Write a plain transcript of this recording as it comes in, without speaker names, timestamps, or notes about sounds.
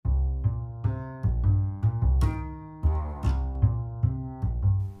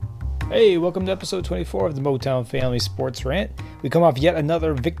Hey, welcome to episode 24 of the Motown Family Sports Rant. We come off yet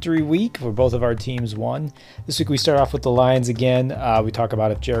another victory week where both of our teams won. This week we start off with the Lions again. We talk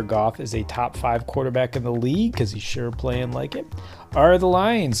about if Jared Goff is a top 5 quarterback in the league, because he's sure playing like it. Are the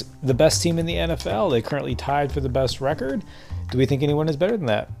Lions the best team in the NFL? They currently tied for the best record. Do we think anyone is better than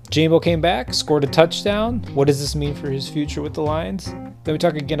that? Jambo came back, scored a touchdown. What does this mean for his future with the Lions? Then we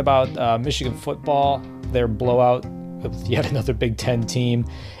talk again about Michigan football, their blowout with yet another Big Ten team,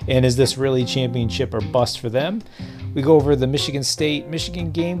 and is this really championship or bust for them? We go over the Michigan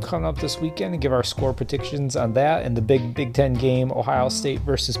State-Michigan game coming up this weekend and give our score predictions on that and the big Big Ten game, Ohio State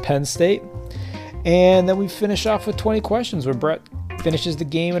versus Penn State. And then we finish off with 20 questions where Brett finishes the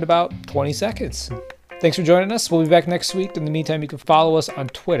game in about 20 seconds. Thanks for joining us. We'll be back next week. In the meantime, you can follow us on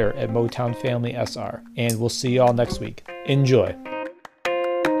Twitter at MotownFamilySR, and we'll see you all next week. Enjoy.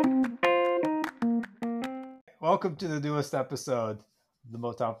 Welcome to the newest episode of the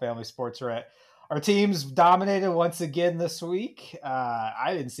Motown Family Sports Rant. Our teams dominated once again this week.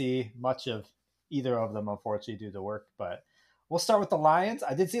 I didn't see much of either of them, unfortunately, due to work, but we'll start with the Lions.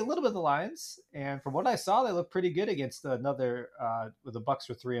 I did see a little bit of the Lions, and from what I saw, they looked pretty good against another, the Bucks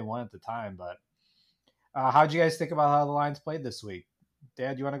were 3-1 at the time, but how'd you guys think about how the Lions played this week?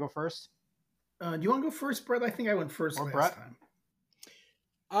 Dad, you want to go first? Do you want to go first, Brett? I think I went first last time.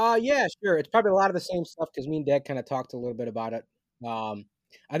 Yeah, sure. It's probably a lot of the same stuff because me and Dad kind of talked a little bit about it.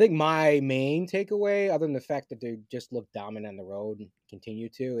 I think my main takeaway, other than the fact that they just look dominant on the road and continue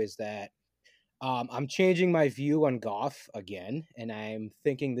to, is that I'm changing my view on Goff again, and I'm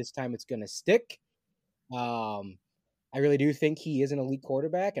thinking this time it's going to stick. I really do think he is an elite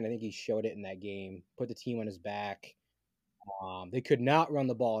quarterback, and I think he showed it in that game, put the team on his back. They could not run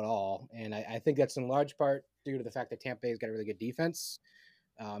the ball at all, and I think that's in large part due to the fact that Tampa Bay's got a really good defense.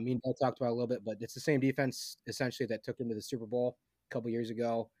 Me and Bill talked about it a little bit, but it's the same defense essentially that took them to the Super Bowl a couple years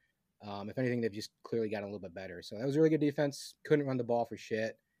ago. If anything, they've just clearly gotten a little bit better. So that was a really good defense. Couldn't run the ball for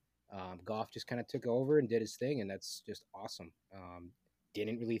shit. Goff just kind of took over and did his thing, and that's just awesome.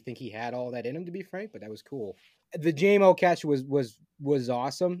 Didn't really think he had all that in him, to be frank, but that was cool. The JMO catch was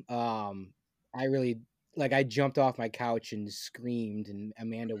awesome. I really I jumped off my couch and screamed, and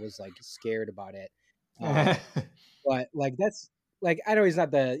Amanda was scared about it. But that's. I know he's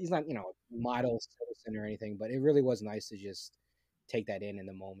not model citizen or anything, but it really was nice to just take that in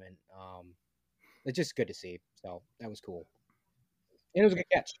the moment. It's just good to see. So that was cool. And it was a good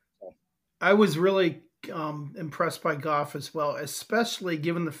catch. So. I was really impressed by Goff as well, especially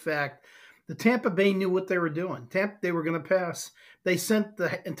given the fact the Tampa Bay knew what they were doing. They were going to pass. They sent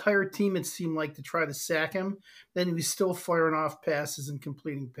the entire team, it seemed like, to try to sack him. Then he was still firing off passes and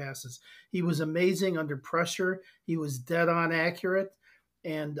completing passes. He was amazing under pressure. He was dead on accurate.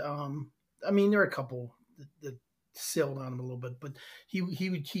 And, there are a couple that sailed on him a little bit, but he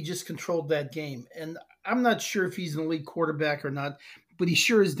just controlled that game. And I'm not sure if he's an elite quarterback or not, but he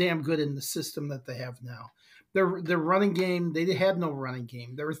sure is damn good in the system that they have now. Their running game, they had no running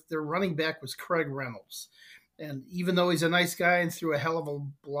game. Their running back was Craig Reynolds. And even though he's a nice guy and threw a hell of a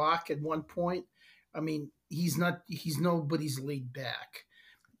block at one point, he's nobody's lead back.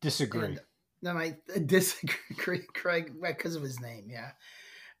 Disagree. And I disagree, Craig, because of his name, yeah.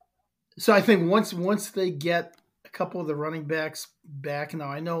 So I think once they get a couple of the running backs back, now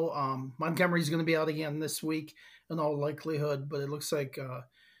I know Montgomery's going to be out again this week in all likelihood, but it looks like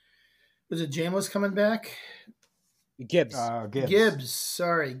was it Jameis coming back? Gibbs.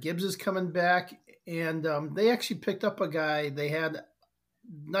 Sorry. Gibbs is coming back. And they actually picked up a guy they had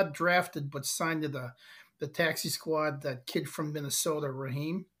not drafted but signed to the taxi squad, that kid from Minnesota,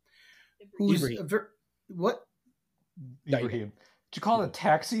 Raheem. Who's what? Ibrahim. Did you call it a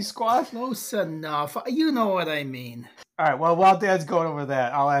taxi squad? Close enough. You know what I mean. All right. Well, while Dad's going over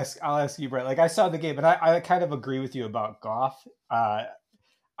that, I'll ask you, Brett. I saw the game, and I kind of agree with you about Goff. I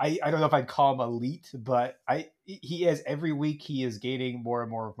don't know if I'd call him elite, but he is every week he is gaining more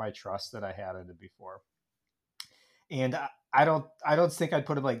and more of my trust that I had in him before. And I don't think I'd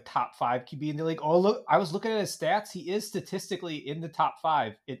put him top 5 QB in the league. Oh, look, I was looking at his stats. He is statistically in the top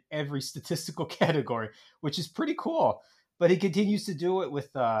 5 in every statistical category, which is pretty cool. But he continues to do it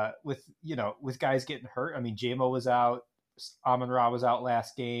with guys getting hurt. JMO was out, Amon-Ra was out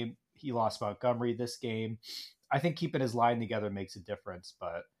last game. He lost Montgomery this game. I think keeping his line together makes a difference,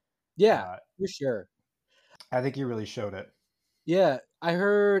 but yeah, for sure. I think he really showed it. Yeah, I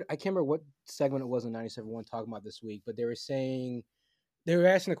can't remember what segment it was in 97.1 talking about this week, but they were asking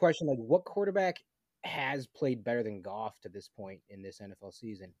the question, what quarterback has played better than Goff to this point in this NFL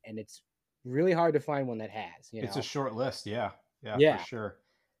season? And it's really hard to find one that has. It's a short list, yeah, for sure.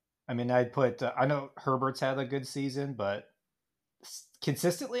 I'd put, I know Herbert's had a good season, but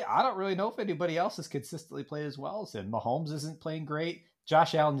consistently, I don't really know if anybody else has consistently played as well as him. Mahomes isn't playing great.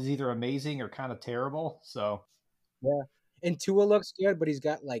 Josh Allen is either amazing or kind of terrible. So Yeah. And Tua looks good, but he's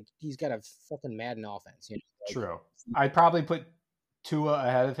got a fucking Madden offense. true. I'd probably put Tua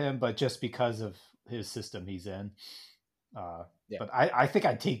ahead of him, but just because of his system he's in. Yeah. But I think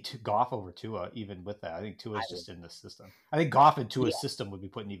I'd take Goff over Tua even with that. I think Tua's I just in this system. I think Goff and Tua's Yeah. system would be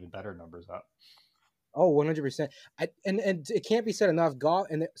putting even better numbers up. Oh, 100%. And it can't be said enough. Goff,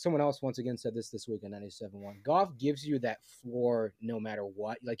 and someone else once again said this week on 97.1. Goff gives you that floor no matter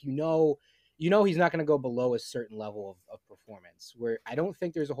what. Like, he's not going to go below a certain level of performance, where I don't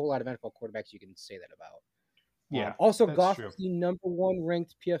think there's a whole lot of NFL quarterbacks you can say that about. Yeah. Also, that's Goff true. is the number one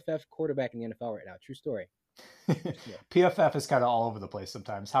ranked PFF quarterback in the NFL right now. True story. PFF is kind of all over the place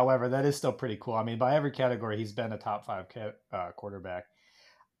sometimes. However, that is still pretty cool. I mean, by every category, he's been a top 5 quarterback.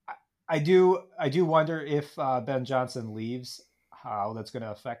 I do wonder if Ben Johnson leaves, how that's going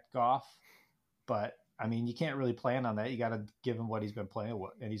to affect Goff. But I mean, you can't really plan on that. You got to give him what he's been playing,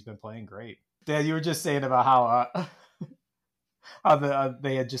 and he's been playing great. Dan, you were just saying about how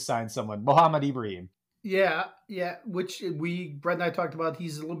they had just signed someone, Mohamed Ibrahim. Yeah, which Brett and I talked about.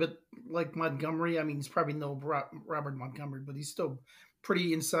 He's a little bit like Montgomery. I mean, he's probably no Robert Montgomery, but he's still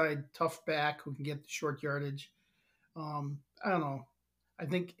pretty inside, tough back who can get the short yardage. I don't know. I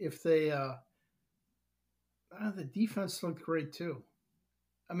think if they, the defense looked great too.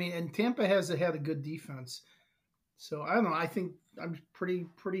 I mean, and Tampa has had a good defense. So I don't know. I think I'm pretty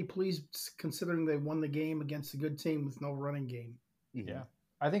pleased considering they won the game against a good team with no running game. Yeah.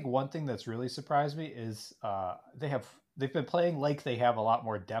 I think one thing that's really surprised me is they've been playing like they have a lot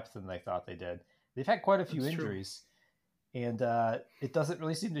more depth than they thought they did. They've had quite a few injuries, and it doesn't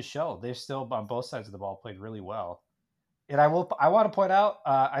really seem to show. They're still on both sides of the ball played really well. And I want to point out,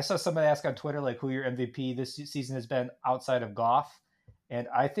 I saw somebody ask on Twitter like who your MVP this season has been outside of Goff, and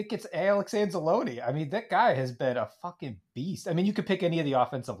I think it's Alex Anzalone. I mean, that guy has been a fucking beast. I mean, you could pick any of the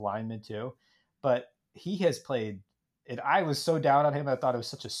offensive linemen too, but he has played. And I was so down on him. I thought it was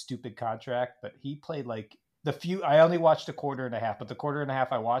such a stupid contract, but he played like I only watched a quarter and a half, but the quarter and a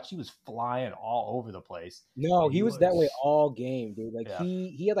half I watched, he was flying all over the place. No, he was that way all game, dude. Like Yeah.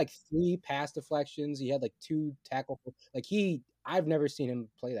 he had like 3 pass deflections. He had like 2 tackle. Like I've never seen him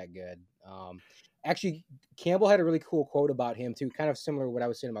play that good. Actually, Campbell had a really cool quote about him too, kind of similar to what I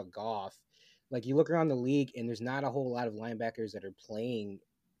was saying about Goff. Like you look around the league and there's not a whole lot of linebackers that are playing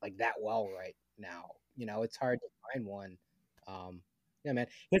like that well right now. It's hard to find one. Yeah, man.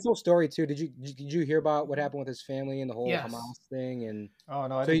 His whole story too. Did you hear about what happened with his family and the whole Hamas thing? And oh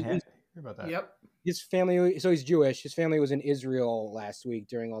no, I didn't hear about that. Yep. His family. So he's Jewish. His family was in Israel last week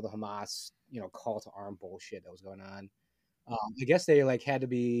during all the Hamas, call to arm bullshit that was going on. I guess they had to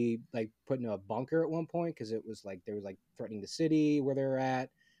be put in a bunker at one point because it was they were threatening the city where they're at.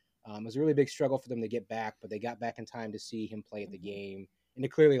 It was a really big struggle for them to get back, but they got back in time to see him play at the game, and it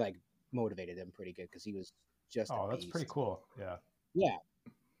clearly motivated him pretty good because he was just. Oh, that's pretty cool. Yeah. Yeah.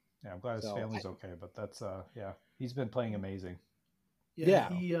 Yeah, I'm glad his family's okay, but that's he's been playing amazing. Yeah.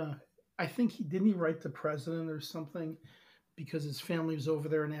 He I think he write the president or something because his family was over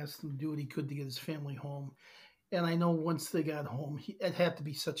there and asked him to do what he could to get his family home. And I know once they got home, it had to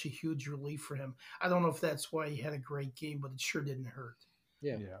be such a huge relief for him. I don't know if that's why he had a great game, but it sure didn't hurt.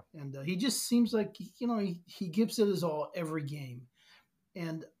 Yeah. And he just seems like, he gives it his all every game.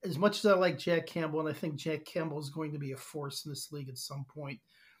 And as much as I like Jack Campbell, and I think Jack Campbell is going to be a force in this league at some point,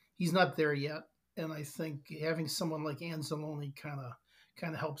 he's not there yet. And I think having someone like Anzalone kind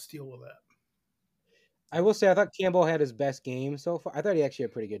of helps deal with that. I will say I thought Campbell had his best game so far. I thought he actually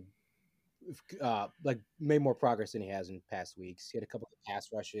had pretty good, made more progress than he has in past weeks. He had a couple of pass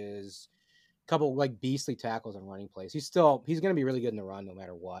rushes, a couple beastly tackles on running plays. He's going to be really good in the run no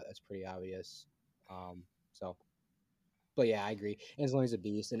matter what. That's pretty obvious. But yeah, I agree. Anzalone's a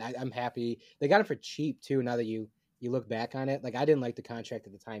beast, and I'm happy they got him for cheap too. Now that you look back on it, I didn't like the contract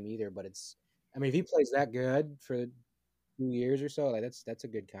at the time either, but if he plays that good for 2 years or so, that's a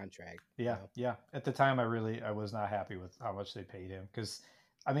good contract. Yeah, yeah. At the time, I was not happy with how much they paid him because,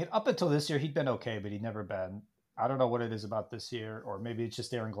 up until this year, he'd been okay, but he'd never been. I don't know what it is about this year, or maybe it's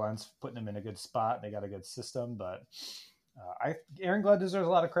just Aaron Glenn's putting him in a good spot. And they got a good system, but. Aaron Glenn deserves a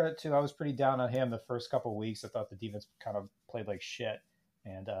lot of credit too. I was pretty down on him the first couple of weeks. I thought the defense kind of played like shit,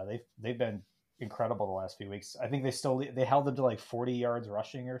 and they've been incredible the last few weeks. I think they held them to 40 yards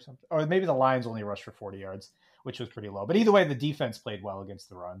rushing or something, or maybe the Lions only rushed for 40 yards, which was pretty low. But either way, the defense played well against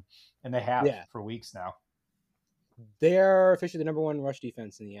the run, and they have for weeks now. They are officially the number 1 rush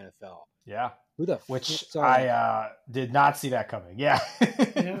defense in the NFL. Yeah, who the which I did not see that coming. Yeah,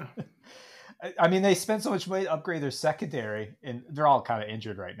 yeah. I mean, they spent so much money to upgrade their secondary, and they're all kind of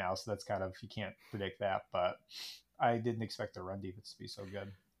injured right now, so that's kind of, you can't predict that. But I didn't expect the run defense to be so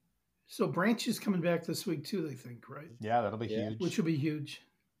good. So Branch is coming back this week too, they think, right? Yeah, that'll be huge. Which will be huge.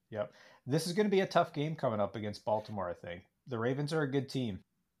 Yep. This is going to be a tough game coming up against Baltimore, I think. The Ravens are a good team.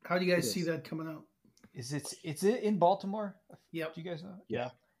 How do you guys see that coming out? Is it in Baltimore? Yep. Do you guys know? Yeah.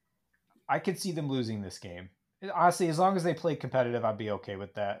 I could see them losing this game. Honestly, as long as they play competitive, I'd be okay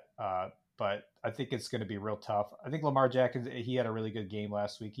with that. But I think it's going to be real tough. I think Lamar Jackson, he had a really good game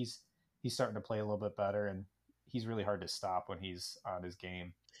last week. He's starting to play a little bit better, and he's really hard to stop when he's on his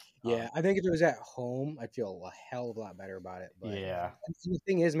game. Yeah, I think if it was at home, I'd feel a hell of a lot better about it. But yeah, the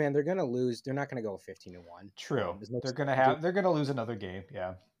thing is, man, they're gonna lose. They're not gonna go 15-1. True. They're gonna lose another game.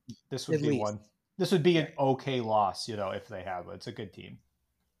 Yeah, this would be one. This would be an okay loss, if they have. It's a good team.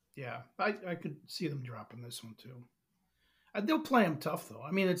 Yeah, I could see them dropping this one too. They'll play them tough though.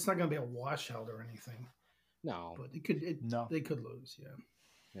 I mean, it's not gonna be a washout or anything. No, but they could lose. Yeah.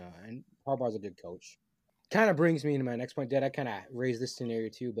 Yeah, and Harbaugh's a good coach. Kind of brings me to my next point. Dad, I kind of raised this scenario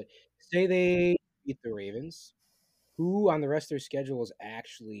too, but say they beat the Ravens, who on the rest of their schedule is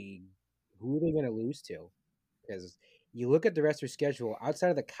actually who are they going to lose to? Because you look at the rest of their schedule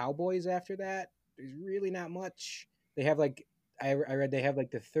outside of the Cowboys. After that, there's really not much. They have I read they have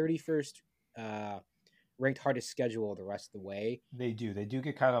the 31st ranked hardest schedule the rest of the way. They do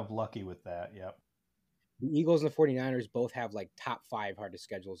get kind of lucky with that. Yep. The Eagles and the 49ers both have top 5 hardest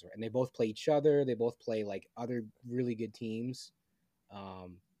schedules, and they both play each other. They both play other really good teams. So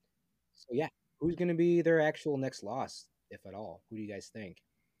yeah, who's going to be their actual next loss, if at all? Who do you guys think?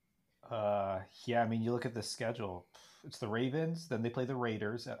 Yeah, I mean, you look at the schedule. It's the Ravens, then they play the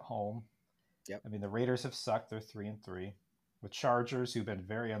Raiders at home. Yep. I mean, the Raiders have sucked. They're 3-3. With Chargers, who've been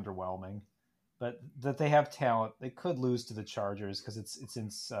very underwhelming, but that they have talent. They could lose to the Chargers because it's in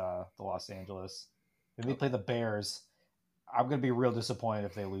the Los Angeles. Then they play the Bears. I'm going to be real disappointed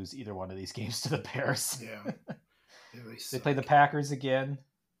if they lose either one of these games to the Bears. Yeah. They play the Packers again.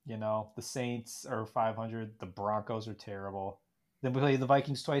 The Saints are 500. The Broncos are terrible. Then we play the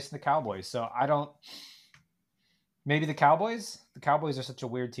Vikings twice and the Cowboys. So I don't... Maybe the Cowboys? The Cowboys are such a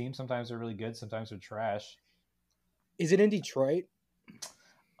weird team. Sometimes they're really good. Sometimes they're trash. Is it in Detroit?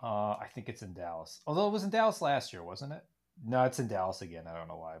 I think it's in Dallas. Although it was in Dallas last year, wasn't it? No, it's in Dallas again. I don't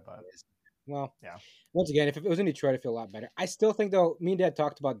know why, but... Well, yeah. Once again, if it was in Detroit, I feel a lot better. I still think, though, me and Dad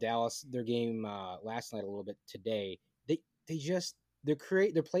talked about Dallas, their game last night a little bit today.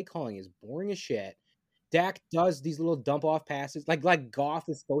 Their play calling is boring as shit. Dak does these little dump off passes like Goff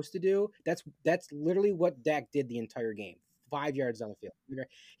is supposed to do. That's literally what Dak did the entire game. 5 yards down the field.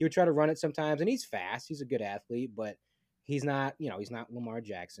 He would try to run it sometimes, and he's fast. He's a good athlete, but he's not Lamar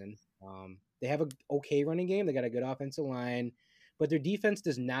Jackson. They have an okay running game. They got a good offensive line. But their defense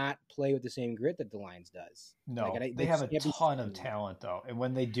does not play with the same grit that the Lions does. No, they have a ton of talent though, and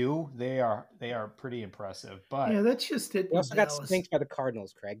when they do, they are pretty impressive. But yeah, that's just it. They also got spanked by the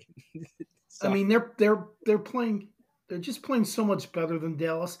Cardinals, Craig. So. I mean, they're playing. They're just playing so much better than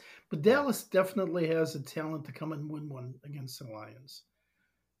Dallas. But Dallas definitely has the talent to come and win one against the Lions.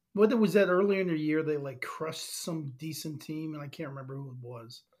 Whether it was that earlier in the year, they crushed some decent team, and I can't remember who it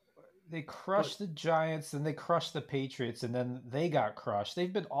was. They crushed the Giants, and they crushed the Patriots, and then they got crushed.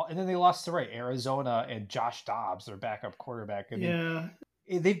 And then they lost to Arizona and Josh Dobbs, their backup quarterback. I mean,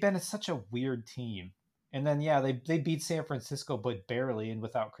 they've been such a weird team. And then they beat San Francisco, but barely, and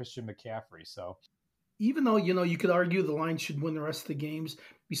without Christian McCaffrey. So even though you could argue the Lions should win the rest of the games,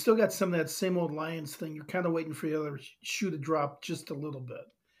 we still got some of that same old Lions thing. You're kind of waiting for the other shoe to drop just a little bit.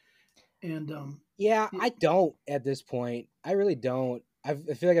 And I don't at this point. I really don't. I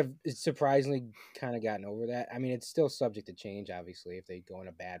feel like I've surprisingly kind of gotten over that. I mean, it's still subject to change, obviously, if they go on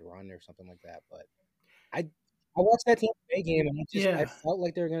a bad run or something like that. But I watched that Tampa Bay game, and I felt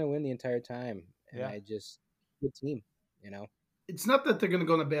like they were going to win the entire time. And good team, It's not that they're going to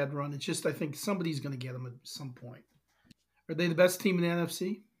go on a bad run. It's just I think somebody's going to get them at some point. Are they the best team in the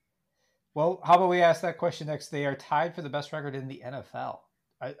NFC? Well, how about we ask that question next? They are tied for the best record in the NFL.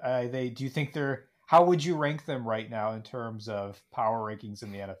 Do you think they're... How would you rank them right now in terms of power rankings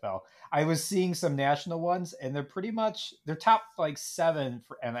in the NFL? I was seeing some national ones, and they're top 7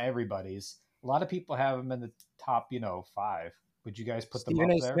 and everybody's. A lot of people have them in the top, 5. Would you guys put them up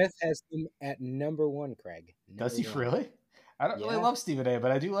there? Stephen A. Smith has them at number 1, Craig. Does he really? I don't really love Stephen A.,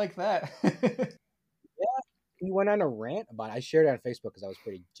 but I do like that. He went on a rant about it. I shared it on Facebook because I was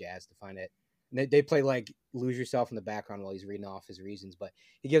pretty jazzed to find it. And they play Lose Yourself in the background while he's reading off his reasons, but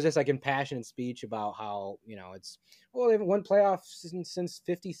he gives us impassioned speech about how they haven't won playoffs since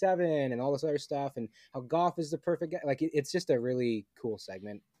 '57 and all this other stuff, and how Goff is the perfect guy. It's just a really cool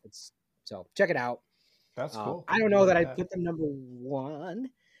segment. So check it out. That's cool. I don't know that I'd put them number one,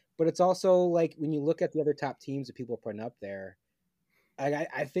 but it's also like when you look at the other top teams that people are putting up there,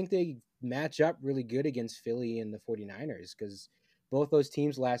 I think they match up really good against Philly and the 49ers because both those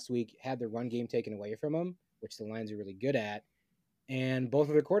teams last week had their run game taken away from them, which the Lions are really good at. And both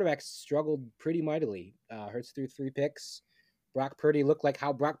of their quarterbacks struggled pretty mightily. Hurts threw 3 picks. Brock Purdy looked like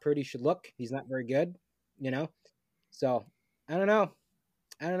how Brock Purdy should look. He's not very good, So I don't know.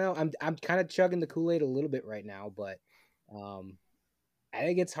 I'm kind of chugging the Kool-Aid a little bit right now, but I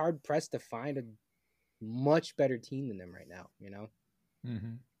think it's hard pressed to find a much better team than them right now.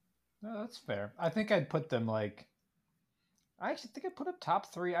 Mm-hmm. No, that's fair. I think I'd put them I actually think I'd put them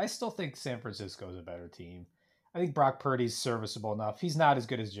top 3. I still think San Francisco is a better team. I think Brock Purdy's serviceable enough. He's not as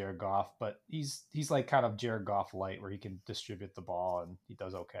good as Jared Goff, but he's like kind of Jared Goff light, where he can distribute the ball and he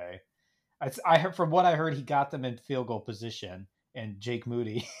does okay. I heard, from what I heard, he got them in field goal position, and Jake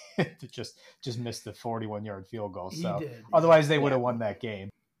Moody just missed the 41-yard field goal. So otherwise they would have won that game.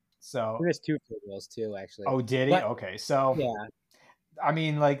 So he missed 2 field goals too, actually. Oh, did he? Okay, so yeah. I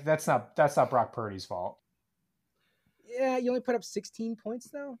mean, that's not Brock Purdy's fault. Yeah, you only put up 16 points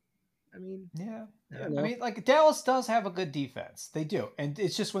though. I mean, yeah. I mean, Dallas does have a good defense. They do, and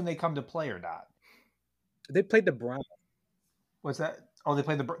it's just when they come to play or not. They played the Browns. What's that? Oh, they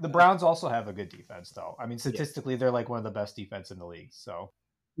played the Browns. Also have a good defense, though. I mean, statistically, they're like one of the best defense in the league. So,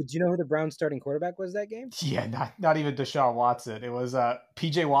 did you know who the Browns starting quarterback was that game? Yeah, not even Deshaun Watson. It was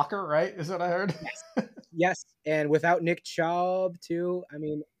PJ Walker, right? Is what I heard. Yes, and without Nick Chubb too. I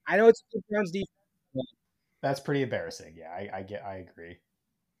mean, I know it's the Browns defense. That's pretty embarrassing. Yeah, I agree.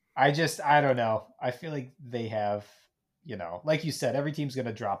 I don't know. I feel like they have, like you said, every team's going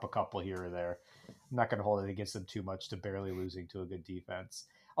to drop a couple here or there. I'm not going to hold it against them too much to barely losing to a good defense.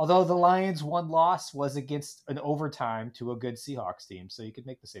 Although the Lions' one loss was against an overtime to a good Seahawks team, so you could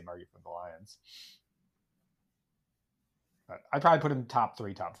make the same argument for the Lions. But I'd probably put them top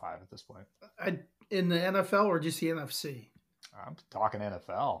 3, top 5 at this point. In the NFL or just the NFC? I'm talking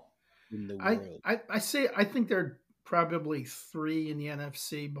NFL. In the world. I think they're probably 3 in the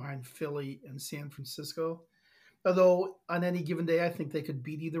NFC behind Philly and San Francisco. Although on any given day, I think they could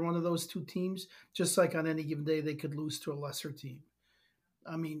beat either one of those 2 teams. Just like on any given day, they could lose to a lesser team.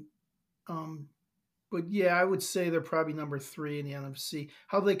 I mean, but yeah, I would say they're probably number 3 in the NFC.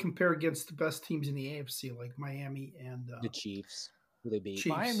 How do they compare against the best teams in the AFC, like Miami and the Chiefs, who they beat?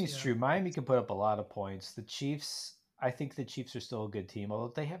 Chiefs, Miami's true. Miami can put up a lot of points. The Chiefs, I think the Chiefs are still a good team,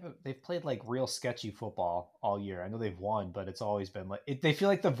 although they've played like real sketchy football all year. I know they've won, but it's always been they feel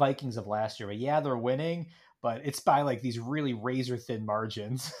like the Vikings of last year. But yeah, they're winning, but it's by like these really razor thin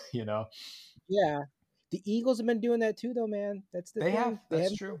margins, Yeah. The Eagles have been doing that too, though, man. That's the thing.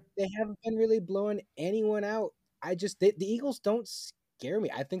 That's true. They haven't been really blowing anyone out. The Eagles don't scare me.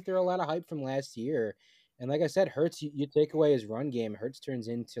 I think they're a lot of hype from last year. And like I said, Hurts, you take away his run game, Hurts turns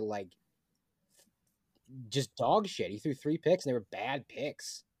into like just dog shit. He threw 3 picks and they were bad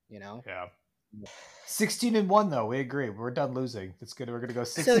picks, Yeah. 16-1 though. We agree. We're done losing. It's good. We're gonna go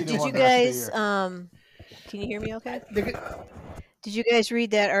 16-1. So did you guys can you hear me okay? Did you guys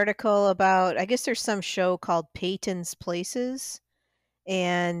read that article about, I guess there's some show called Peyton's Places,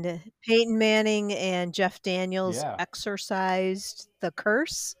 and Peyton Manning and Jeff Daniels exorcised the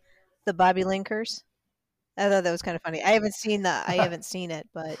curse, the Bobby Lynn curse? I thought that was kind of funny. I haven't seen it,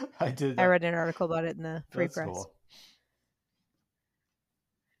 but I read an article about it in the Free Press. Cool.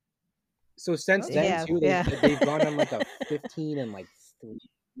 So since then, too, they've gone on like a 15 and like 3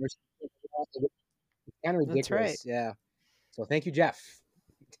 years. It's kind of ridiculous. That's right. Yeah. So thank you, Jeff.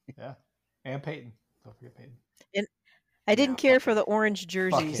 Yeah. And Peyton. Don't forget Peyton. And I didn't care for the orange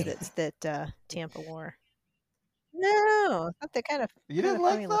jerseys that Tampa wore. No, I thought they kind of. You didn't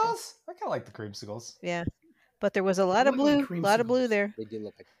like those? Looking. I kind of like the creamsicles. Yeah, but there was a lot of blue. A lot of blue there. They did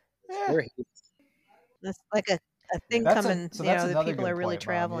look like. Yeah. That's like a thing coming. The people are really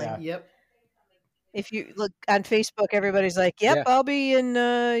traveling. Yeah. Yep. If you look on Facebook, everybody's like, "Yep, I'll be in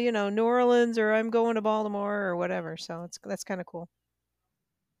New Orleans, or I'm going to Baltimore, or whatever." So that's kind of cool.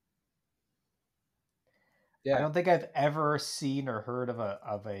 Yeah. I don't think I've ever seen or heard of a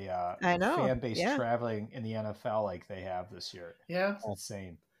fan base traveling in the NFL like they have this year. Yeah, it's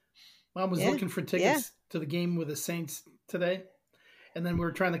insane. Mom was looking for tickets to the game with the Saints today, and then we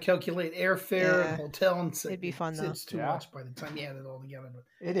were trying to calculate airfare and hotel, and it'd be fun though. It's too much by the time you add it all together.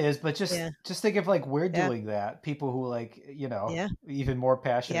 But it is, but just think of like we're doing that. People who even more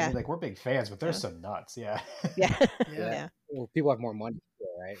passionate, like we're big fans, but there's some nuts. Yeah. Well, people have more money,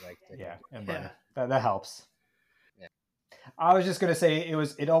 right? And money. That helps. I was just gonna say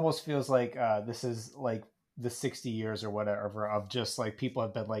it almost feels like this is like the 60 years or whatever of just like people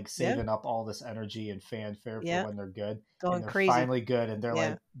have been like saving up all this energy and fanfare for when they're good, going and they're crazy. finally good, and they're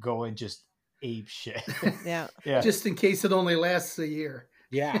like going just ape shit. Yeah. Just in case it only lasts a year.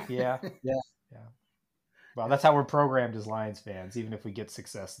 Yeah. Yeah. Well, that's how we're programmed as Lions fans. Even if we get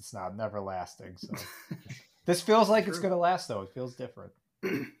success, it's never lasting. So this feels like it's going to last, though. It feels different.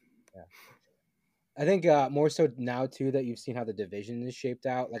 I think more so now too that you've seen how the division is shaped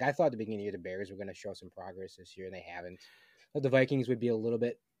out. Like I thought at the beginning of the year the Bears were going to show some progress this year, and they haven't. But the Vikings would be a little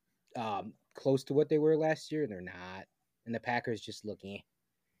bit close to what they were last year, and they're not. And the Packers just looking.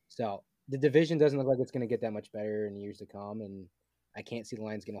 So the division doesn't look like it's going to get that much better in years to come, and I can't see the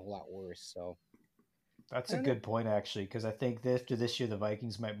Lions getting a whole lot worse. So that's a good point, actually, because I think after this year the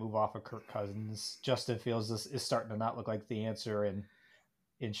Vikings might move off of Kirk Cousins. Justin Fields is starting to not look like the answer in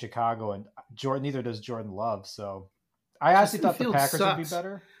Chicago, and neither does Jordan Love. So I honestly thought the Packers would be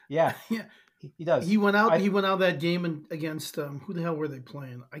better. Yeah, he does. He went out. He went out that game against who the hell were they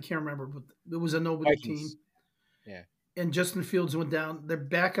playing? I can't remember, but it was a nobody Vikings. team. Yeah. And Justin Fields went down. Their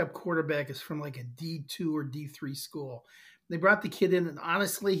backup quarterback is from like a D2 or D3 school. They brought the kid in, and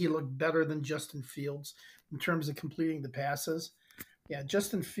honestly, he looked better than Justin Fields in terms of completing the passes. Yeah,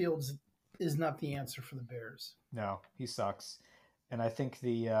 Justin Fields is not the answer for the Bears. No, he sucks. And I think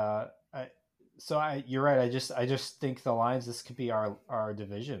you're right. I just think the Lions, this could be our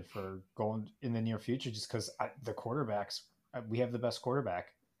division for going in the near future, just because the quarterbacks, we have the best quarterback.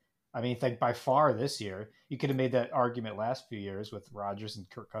 I mean, I think by far this year, you could have made that argument last few years with Rodgers and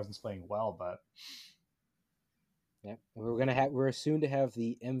Kirk Cousins playing well, but yeah, we're soon to have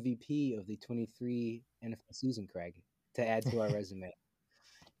the MVP of the 23 NFL season, Craig, to add to our resume.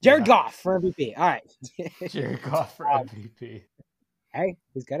 Jared Goff for MVP. All right. Jared Goff for MVP. Hey,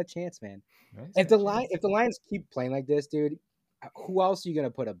 he's got a chance, man. If the Lions keep playing like this, dude, who else are you gonna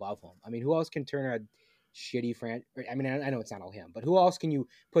put above him? I mean, who else can turn a shitty franchise? I mean, I know it's not all him, but who else can you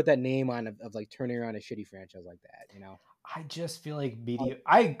put that name on of like turning around a shitty franchise like that? You know, I just feel like media.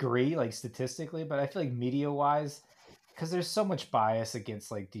 I agree, like statistically, but I feel like media-wise, because there's so much bias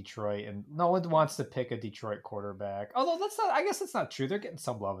against like Detroit, and no one wants to pick a Detroit quarterback. Although I guess that's not true. They're getting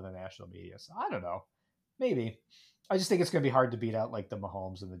some love in the national media, so I don't know. Maybe. I just think it's going to be hard to beat out like the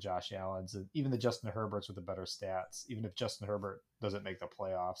Mahomes and the Josh Allens and even the Justin Herberts with the better stats. Even if Justin Herbert doesn't make the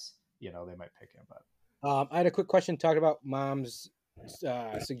playoffs, they might pick him. But I had a quick question talking about Mom's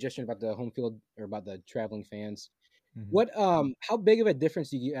suggestion about the home field or about the traveling fans. Mm-hmm. What how big of a difference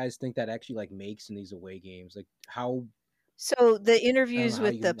do you guys think that actually like makes in these away games? Like how? So the interviews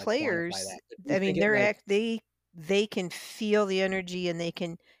with the players, I mean, they can feel the energy and they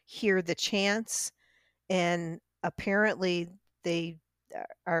can hear the chants, and apparently they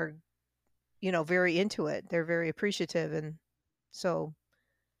are, very into it. They're very appreciative, and so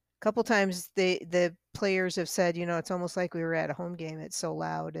a couple times the players have said, it's almost like we were at a home game. It's so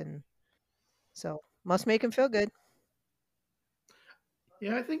loud, and so must make them feel good.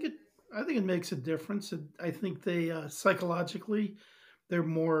 Yeah, I think it makes a difference. I think they psychologically they're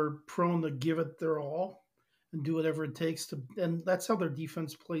more prone to give it their all and do whatever it takes to, and that's how their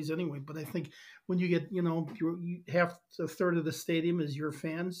defense plays anyway. But I think when you get, you half a third of the stadium is your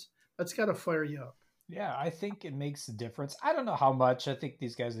fans, that's got to fire you up. Yeah, I think it makes a difference. I don't know how much. I think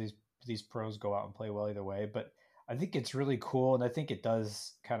these guys, these pros go out and play well either way, but I think it's really cool, and I think it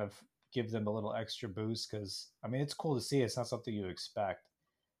does kind of give them a little extra boost because, I mean, it's cool to see. It's not something you expect,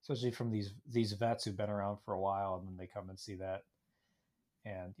 especially from these vets who've been around for a while, and then they come and see that.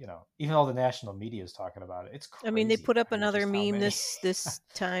 And, even all the national media is talking about it. It's crazy. I mean, they put up another meme this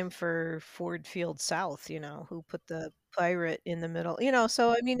time for Ford Field South, who put the pirate in the middle, so,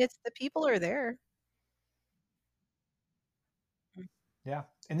 I mean, it's the people are there. Yeah.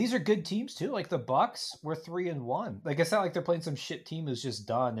 And these are good teams too. Like the Bucks were 3-1. Like it's not like they're playing some shit team who's just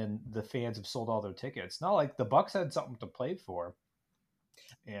done and the fans have sold all their tickets. No, like the Bucks had something to play for.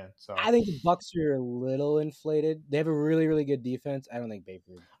 And so I think the Bucks are a little inflated. They have a really, really good defense. I don't think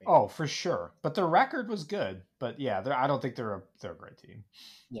Baker. Oh, for sure. But their record was good. But yeah, I don't think they're a great team.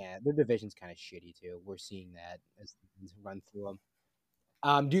 Yeah, their division's kind of shitty too. We're seeing that as things run through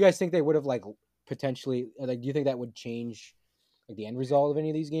them. Do you guys think they would have like potentially like? Do you think that would change like the end result of any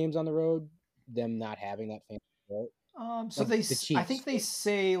of these games on the road? Them not having that fan support? So like I think they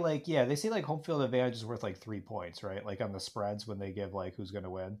say like, they say like home field advantage is worth like 3 points, right? Like on the spreads when they give like who's going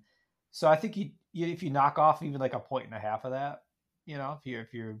to win. So I think if you knock off even like 1.5 points of that,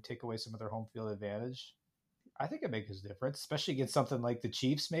 if you take away some of their home field advantage, I think it makes a difference, especially against something like the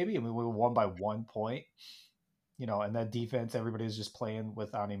Chiefs. Maybe, we won by 1 point, and that defense, everybody's just playing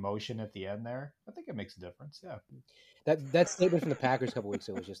on emotion at the end there. I think it makes a difference. Yeah. That statement from the Packers a couple weeks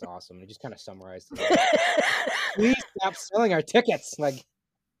ago was just awesome. It just kind of summarized it. Please stop selling our tickets. Like,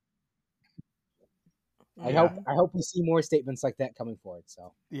 I hope we see more statements like that coming forward.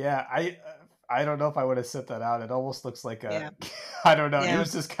 So yeah, I don't know if I would have set that out. It almost looks like a Yeah. I don't know. Yeah. It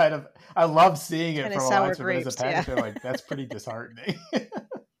was just kind of I love seeing it Kinda from a sour linesman, but as a grapes, Packers yeah. fan, like that's pretty disheartening.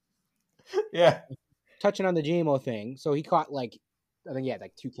 Yeah. touching on the JMO thing, so he caught like I think he had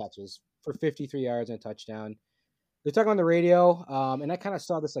like 2 catches for 53 yards and a touchdown. They're talking on the radio, and I kind of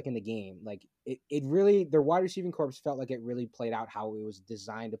saw this like in the game. Like it really their wide receiving corps felt like it really played out how it was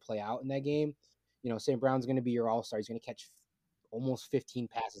designed to play out in that game. You know, St. Brown's going to be your all-star. He's going to catch almost 15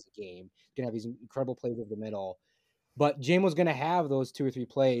 passes a game. He's going to have these incredible plays over the middle. But JMO's going to have those 2 or 3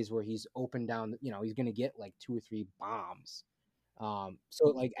 plays where he's open down. You know, he's going to get like 2 or 3 bombs. So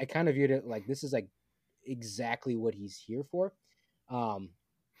like I kind of viewed it like this is like exactly what he's here for.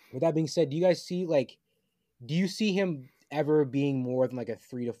 With that being said, do you see him ever being more than like a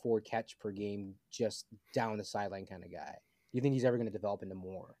 3 to 4 catch per game, just down the sideline kind of guy? Do you think he's ever going to develop into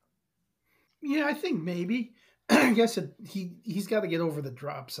more? Yeah, I think maybe. I guess he's got to get over the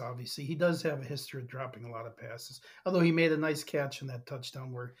drops. Obviously, he does have a history of dropping a lot of passes. Although he made a nice catch in that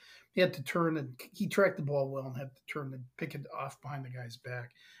touchdown where he had to turn and he tracked the ball well and had to turn and pick it off behind the guy's back.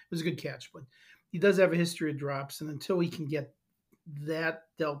 It was a good catch, but he does have a history of drops, and until he can get that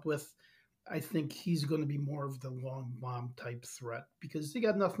dealt with, I think he's going to be more of the long bomb type threat because they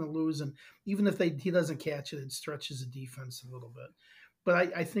got nothing to lose, and even if he doesn't catch it, it stretches the defense a little bit.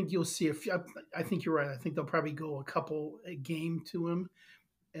 But I think you'll see I think you're right. I think they'll probably go a game to him,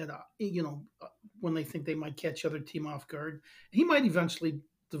 and when they think they might catch other team off guard, he might eventually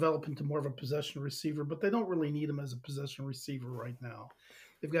develop into more of a possession receiver. But they don't really need him as a possession receiver right now.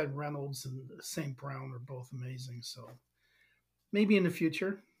 They've got Reynolds and St. Brown are both amazing, so maybe in the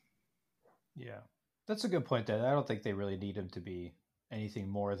future. Yeah. That's a good point, Dad. I don't think they really need him to be anything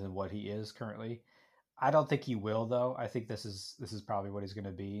more than what he is currently. I don't think he will though. I think this is probably what he's going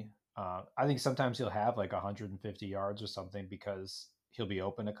to be. I think sometimes he'll have like 150 yards or something because he'll be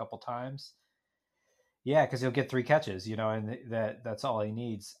open a couple times. Yeah, because he'll get 3 catches, and that's all he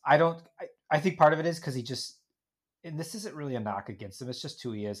needs. I think part of it is because he just, and this isn't really a knock against him. It's just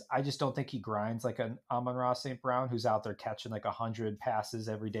who he is. I just don't think he grinds like an Amon-Ra St. Brown who's out there catching like 100 passes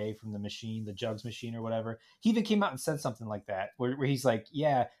every day from the machine, the jugs machine or whatever. He even came out and said something like that where he's like,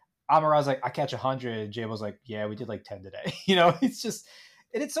 yeah, Amon-Ra's like, I catch 100. Jay was like, yeah, we did like 10 today. It's just,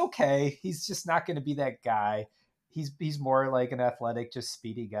 and it's okay. He's just not going to be that guy. He's more like an athletic, just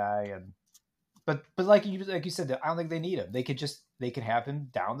speedy guy. But like you said, I don't think they need him. They can have him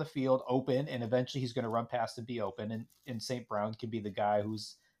down the field open, and eventually he's going to run past and be open. And St. Brown can be the guy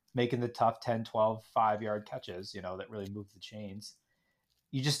who's making the tough 10, 12, 5-yard catches, that really move the chains.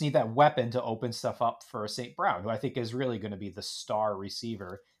 You just need that weapon to open stuff up for St. Brown, who I think is really going to be the star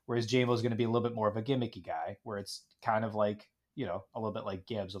receiver, whereas JMO is going to be a little bit more of a gimmicky guy, where it's kind of like, a little bit like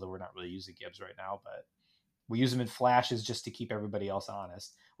Gibbs, although we're not really using Gibbs right now, but we use them in flashes just to keep everybody else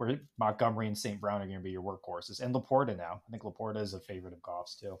honest, where Montgomery and St. Brown are going to be your workhorses. And Laporta now. I think Laporta is a favorite of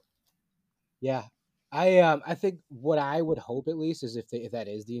Goff's too. Yeah. I think what I would hope at least is if that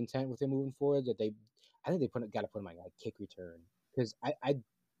is the intent with him moving forward, that I think they got to put him on like kick return, because I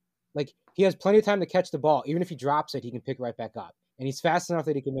like he has plenty of time to catch the ball. Even if he drops it, he can pick right back up, and he's fast enough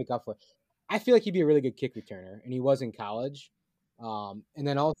that he can make up for it. I feel like he'd be a really good kick returner, and he was in college. And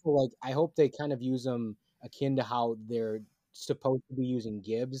then also like I hope they kind of use him akin to how they're supposed to be using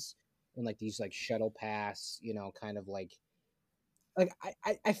Gibbs and like these like shuttle pass, kind of like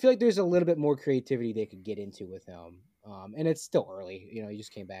I feel like there's a little bit more creativity they could get into with him. And it's still early, he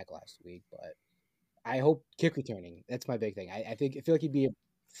just came back last week, but I hope kick returning. That's my big thing. I feel like he'd be a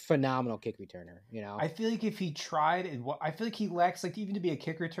phenomenal kick returner. I feel like if he tried, and I feel like he lacks, like, even to be a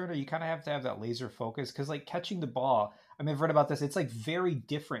kick returner, you kind of have to have that laser focus, because like catching the ball, I mean, I've read about this. It's like very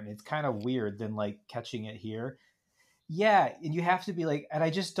different. It's kind of weird than like catching it here. Yeah, and you have to be like, and I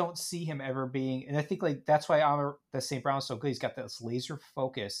just don't see him ever being, and I think like that's why the St. Brown's so good. He's got this laser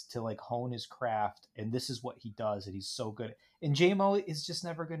focus to like hone his craft, and this is what he does, and he's so good. And JMO is just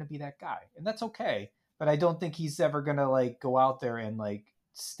never going to be that guy, and that's okay. But I don't think he's ever going to like go out there and like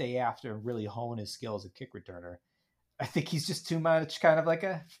stay after and really hone his skills as a kick returner. I think he's just too much kind of like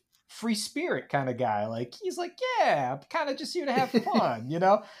a free spirit kind of guy. Like he's like, yeah, I'm kind of just here to have fun.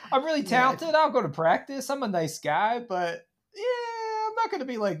 I'm really talented. I'll go to practice. I'm a nice guy, but yeah, I'm not going to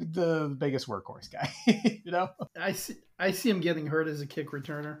be like the biggest workhorse guy. I see him getting hurt as a kick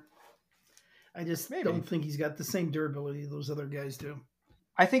returner. I just don't think he's got the same durability those other guys do.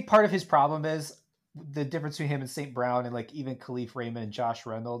 I think part of his problem is the difference between him and St. Brown and like even Khalif Raymond and Josh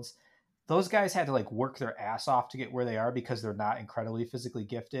Reynolds. those guys had to like work their ass off to get where they are because they're not incredibly physically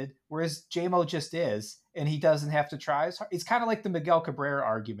gifted. Whereas JMO just is, and he doesn't have to try as hard. It's kind of like the Miguel Cabrera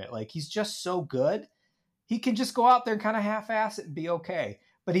argument. Like he's just so good. He can just go out there and kind of half-ass it and be okay.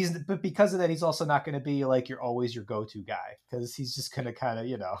 But because of that, he's also not going to be like your go-to guy because he's just going to kind of,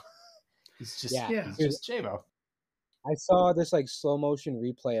 he's just JMO. I saw this like slow motion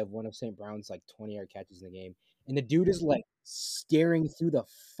replay of one of St. Brown's like 20-yard catches in the game, and the dude is like staring through the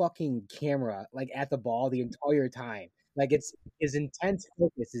fucking camera like at the ball the entire time. Like it's his intense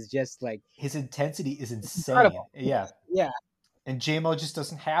focus is just like his intensity is insane. Incredible. Yeah. And JMO just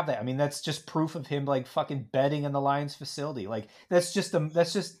doesn't have that. I mean, that's just proof of him like fucking betting in the Lions facility. Like that's just like,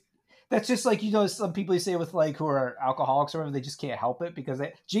 some people you say with like who are alcoholics or whatever, they just can't help it because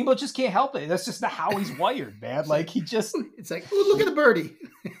JMO just can't help it. That's just not how he's wired, man. Like it's like, oh, look at the birdie.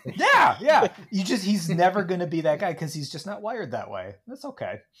 Yeah. He's never going to be that guy because he's just not wired that way. That's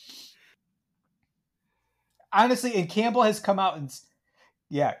okay. Honestly, and Campbell has come out and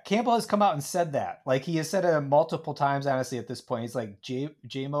said that. Like he has said it multiple times. Honestly, at this point, he's like,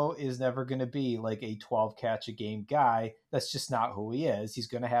 JMO is never going to be like a 12 catch a game guy. That's just not who he is. He's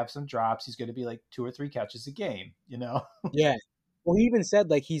going to have some drops. He's going to be like 2 or 3 catches a game. Yeah. Well, he even said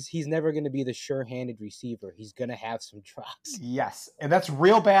like he's never going to be the sure-handed receiver. He's going to have some drops. Yes, and that's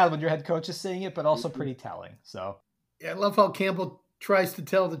real bad when your head coach is saying it, but also pretty telling. So yeah, I love how Campbell tries to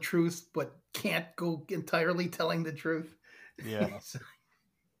tell the truth, but can't go entirely telling the truth. Yeah.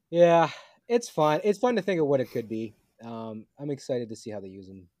 Yeah, it's fun. It's fun to think of what it could be. I'm excited to see how they use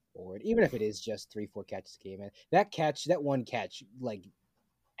him forward, even if it is just 3-4 catches a game. And that one catch, like,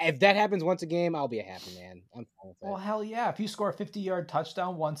 if that happens once a game, I'll be a happy man. I'm fine with that. Well, hell yeah. If you score a 50-yard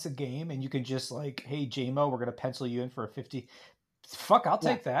touchdown once a game and you can just like, hey, JMO, we're going to pencil you in for a 50. Fuck, I'll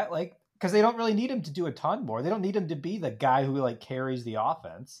take that. Like, because they don't really need him to do a ton more. They don't need him to be the guy who like carries the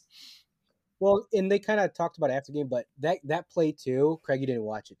offense. Well, and they kind of talked about it after the game, but that play too, Craig, you didn't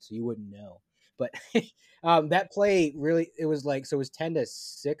watch it, so you wouldn't know. But that play really, it was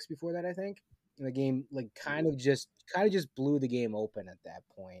 10-6 before that, I think. And the game like kind of just blew the game open at that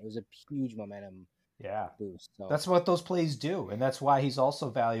point. It was a huge momentum boost. So. That's what those plays do, and that's why he's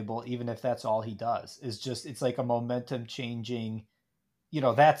also valuable, even if that's all he does. It's like a momentum changing.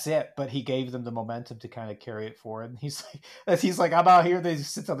 That's it. But he gave them the momentum to kind of carry it forward. And he's like, I'm out here. They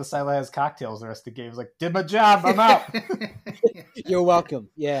just sits on the sideline, has cocktails the rest of the game. He's like, did my job. I'm out. You're welcome.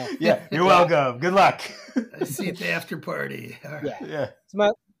 Yeah. You're welcome. Good luck. I see you at the after party. Right. Yeah.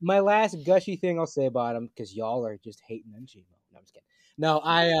 It's my last gushy thing I'll say about him because y'all are just hating on JMO. No, I'm just kidding. No,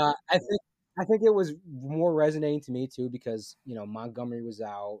 I think it was more resonating to me too because Montgomery was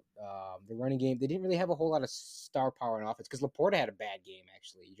out. The running game, they didn't really have a whole lot of star power in offense because Laporta had a bad game.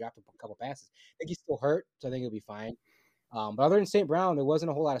 Actually, he dropped a couple passes. I think he's still hurt, so I think he'll be fine. But other than St. Brown, there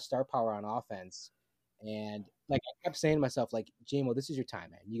wasn't a whole lot of star power on offense. And like I kept saying to myself, like, JMO, this is your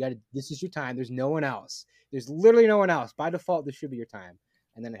time, man. This is your time. There's no one else. There's literally no one else. By default, this should be your time.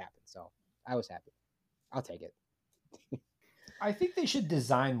 And then it happened. So I was happy. I'll take it. I think they should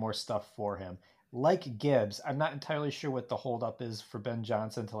design more stuff for him. Like Gibbs, I'm not entirely sure what the holdup is for Ben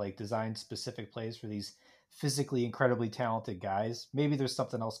Johnson to like design specific plays for these physically incredibly talented guys. Maybe there's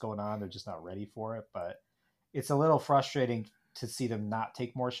something else going on. They're just not ready for it, but it's a little frustrating to see them not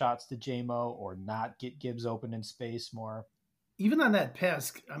take more shots to JMO or not get Gibbs open in space more. Even on that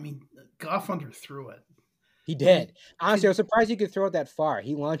pass, I mean, Goff underthrew it. He did. Honestly, I was surprised he could throw it that far.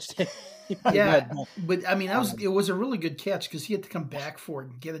 He launched it. But I mean, it was a really good catch because he had to come back for it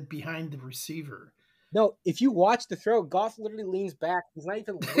and get it behind the receiver. No, if you watch the throw, Goff literally leans back. He's not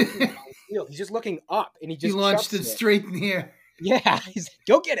even looking down the field. He's just looking up, and he launched it straight in the air. Yeah, he's like,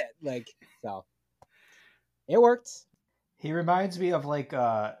 go get it. So it worked. He reminds me of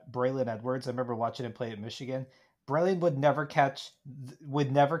Braylon Edwards. I remember watching him play at Michigan. Braylon would never catch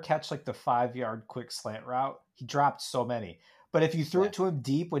like the 5-yard quick slant route. He dropped so many. But if you threw it to him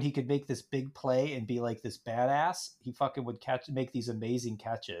deep when he could make this big play and be like this badass, he fucking would make these amazing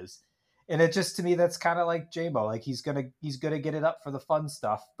catches. And it just, to me, that's kind of like JMO. Like he's gonna get it up for the fun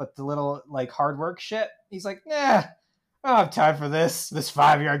stuff, but the little like hard work shit, he's like, I don't have time for this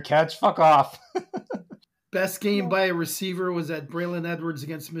 5-yard catch. Fuck off. Best game by a receiver was that Braylon Edwards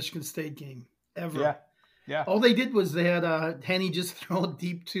against Michigan State game ever. Yeah. All they did was they had Henny just throw it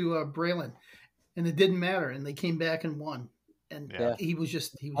deep to Braylon, and it didn't matter, and they came back and won. And he was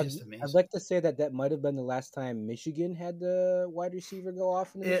just amazing. I'd like to say that might have been the last time Michigan had the wide receiver go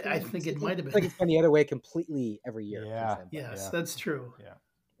off. I think it might have been. I think it's been the other way completely every year. Yes, that's true.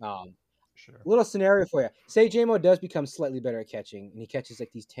 Yeah. Sure. Little scenario for you. Say JMO does become slightly better at catching, and he catches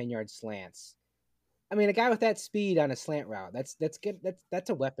like these 10-yard slants. I mean, a guy with that speed on a slant route, that's good. That's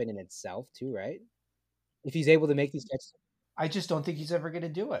a weapon in itself too, right? If he's able to make these catches. I just don't think he's ever going to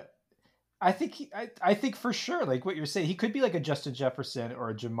do it. I think for sure, like what you're saying, he could be like a Justin Jefferson or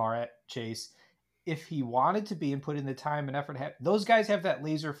a Jamar Chase if he wanted to be and put in the time and effort. Those guys have that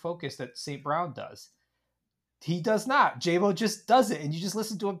laser focus that St. Brown does. He does not. J-Mo just does it, and you just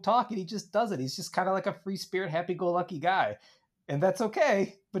listen to him talk, and he just does it. He's just kind of like a free spirit, happy-go-lucky guy, and that's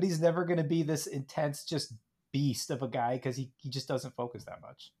okay. But he's never going to be this intense, just beast of a guy because he just doesn't focus that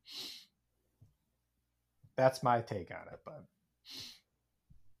much. That's my take on it, but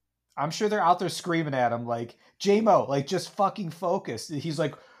I'm sure they're out there screaming at him like, J-Mo, like just fucking focus. He's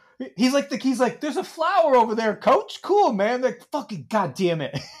like, there's a flower over there, coach. Cool, man. Like, fucking goddamn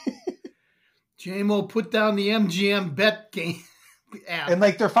it. J-Mo put down the MGM bet game app. And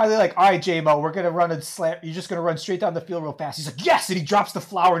like they're finally like, all right, J-Mo, we're gonna run and slam. You're just gonna run straight down the field real fast. He's like, yes, and he drops the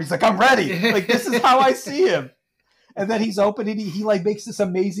flower and he's like, I'm ready. Like this is how I see him. And then he's open and he like makes this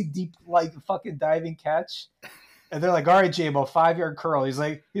amazing deep like fucking diving catch. And they're like, all right, J-Mo, 5-yard curl. He's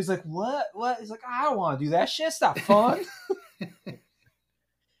like, what? He's like, I don't want to do that shit. It's not fun.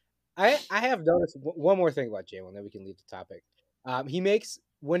 I have noticed one more thing about J-Mo, and then we can leave the topic. He makes,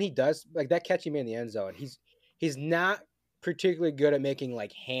 when he does like that catch he made in the end zone, he's not particularly good at making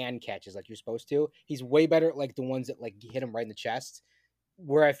like hand catches like you're supposed to. He's way better at like the ones that like hit him right in the chest,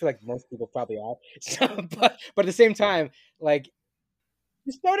 where I feel like most people probably are. So, but at the same time, like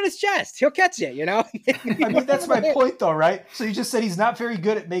just throw it in his chest, he'll catch it. You know. I mean, that's my point, though, right? So you just said he's not very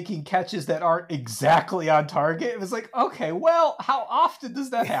good at making catches that aren't exactly on target. It was like, okay, well, how often does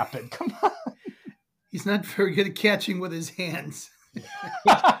that happen? Come on. He's not very good at catching with his hands.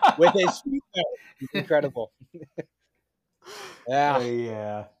 With his feet, he's incredible.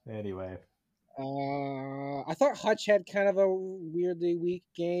 Yeah. Anyway, I thought Hutch had kind of a weirdly weak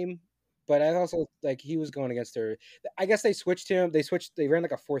game, but I also like he was going against their. I guess they switched him. They ran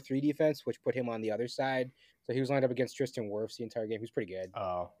like a 4-3 defense, which put him on the other side. So he was lined up against Tristan Wirfs the entire game. He was pretty good.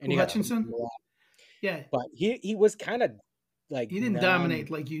 Oh, and Hutchinson. Yeah, but he was kind of like he didn't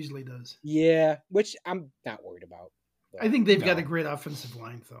dominate like he usually does. Yeah, which I'm not worried about. I think they've got a great offensive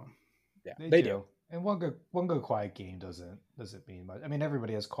line, though. Yeah, they do. And one good quiet game doesn't mean much. I mean,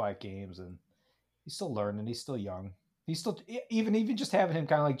 everybody has quiet games, and he's still learning. He's still young. He's still even just having him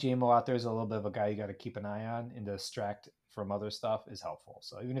kind of like J-Mo out there is a little bit of a guy you got to keep an eye on and distract from other stuff is helpful.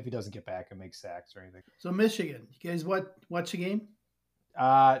 So even if he doesn't get back and make sacks or anything. So Michigan, you guys watch the game?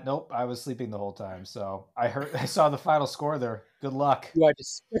 Nope. I was sleeping the whole time, so I saw the final score there. Good luck. You are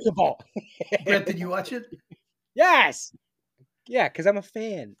despicable. Brett, did you watch it? Yes. Yeah, because I'm a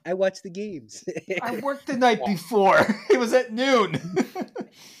fan. I watch the games. I worked the night before. It was at noon.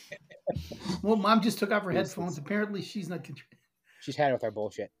 Well, Mom just took off her headphones. Apparently, she's not. She's had it with our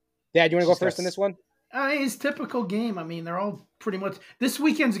bullshit. Dad, do you want to go first in this one? It's typical game. I mean, they're all pretty much. This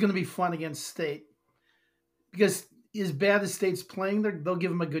weekend's going to be fun against State because as bad as State's playing, they'll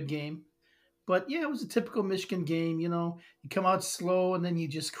give them a good game. But yeah, it was a typical Michigan game. You know, you come out slow and then you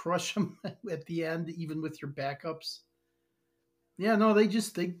just crush them at the end, even with your backups. Yeah, no,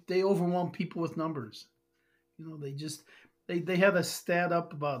 they overwhelm people with numbers. You know, they had a stat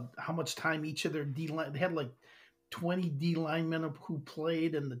up about how much time each of their D line. They had like 20 D linemen who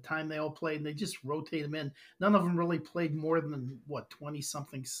played, and the time they all played, and they just rotate them in. None of them really played more than 20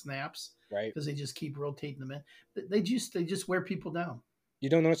 something snaps, right? Because they just keep rotating them in. They just wear people down. You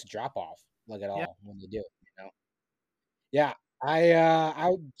don't notice a drop off like at all when they do. You know? Yeah,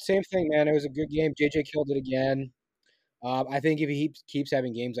 I same thing, man. It was a good game. JJ killed it again. I think if he keeps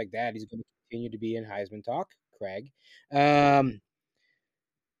having games like that, he's going to continue to be in Heisman talk, Craig. An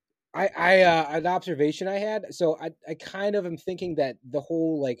observation I had. So I kind of am thinking that the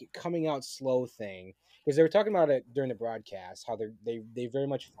whole like coming out slow thing, because they were talking about it during the broadcast, how they very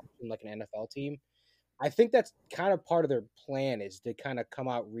much function like an NFL team. I think that's kind of part of their plan is to kind of come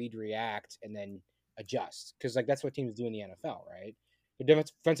out, read, react, and then adjust. Because like that's what teams do in the NFL, right? The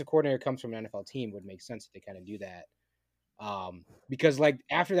defensive coordinator comes from an NFL team, would make sense that they kind of do that. Because like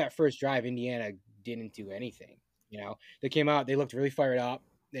after that first drive, Indiana didn't do anything. You know, they came out, they looked really fired up.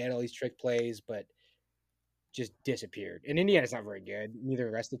 They had all these trick plays, but just disappeared. And Indiana's not very good. Neither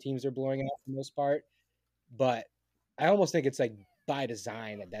the rest of the teams are blowing out for the most part. But I almost think it's like by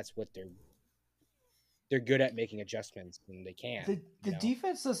design that's what they're good at, making adjustments, and they can. The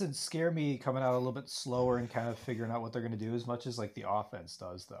defense doesn't scare me coming out a little bit slower and kind of figuring out what they're going to do as much as like the offense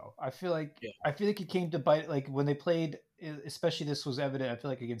does, though. I feel like it came to bite, like when they played, especially this was evident, I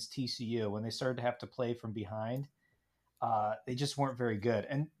feel like against TCU, when they started to have to play from behind, they just weren't very good.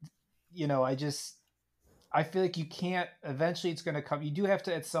 And, you know, I feel like you can't. Eventually, it's going to come. You do have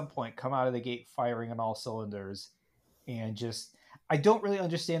to at some point come out of the gate firing on all cylinders, and just. I don't really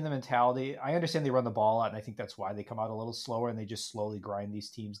understand the mentality. I understand they run the ball a lot, and I think that's why they come out a little slower and they just slowly grind these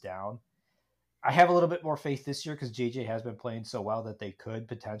teams down. I have a little bit more faith this year because JJ has been playing so well that they could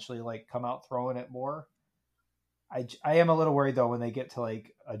potentially like come out throwing it more. I am a little worried though when they get to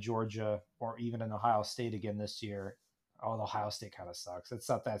like a Georgia or even an Ohio State again this year. Oh, the Ohio State kind of sucks. It's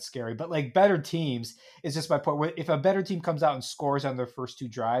not that scary, but like better teams is just my point. Where if a better team comes out and scores on their first two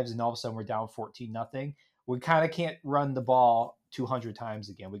drives, and all of a sudden we're down 14-0, we kind of can't run the ball 200 times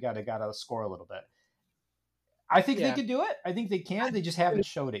again. We gotta score a little bit. I think they could do it. I think they can. They just haven't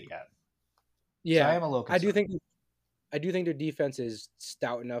showed it yet. Yeah, so I am a little concerned. I do think their defense is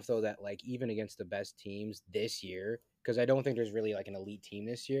stout enough though that like even against the best teams this year, because I don't think there's really like an elite team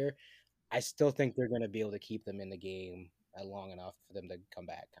this year, I still think they're going to be able to keep them in the game long enough for them to come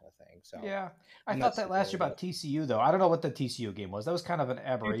back, kind of thing. So yeah, I thought that last year about TCU though. I don't know what the TCU game was. That was kind of an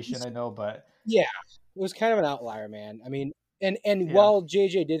aberration, I know, but yeah, it was kind of an outlier, man. I mean, and while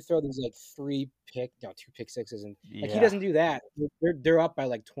JJ did throw these like two pick sixes, and like he doesn't do that, they're up by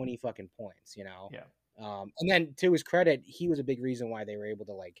like 20 fucking points, you know. Yeah. And then to his credit, he was a big reason why they were able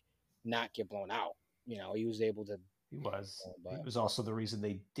to like not get blown out. You know, he was able to. He was also the reason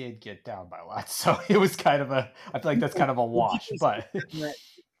they did get down by a lot. So it was kind of I feel like that's kind of a wash. But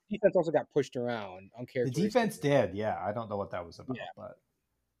defense also got pushed around on character. The defense did, yeah. I don't know what that was about, but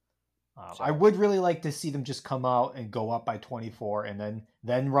I would really like to see them just come out and go up by 24 and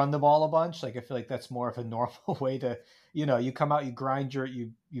then run the ball a bunch. Like I feel like that's more of a normal way to, you come out, you grind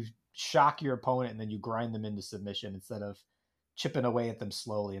you shock your opponent and then you grind them into submission instead of chipping away at them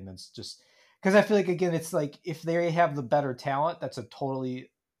slowly. And then it's just because I feel like, again, it's like if they have the better talent, that's a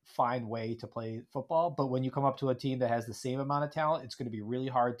totally fine way to play football. But when you come up to a team that has the same amount of talent, it's going to be really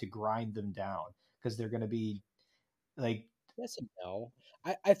hard to grind them down because they're going to be like. Yes and no.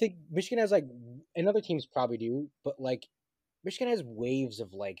 I think Michigan has like, and other teams probably do, but like Michigan has waves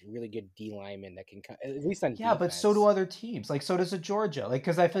of like really good D linemen that can, at least on defense. But so do other teams. Like so does a Georgia. Like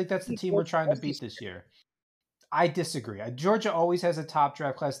because I feel like that's the team we're trying to beat this year. I disagree. Georgia always has a top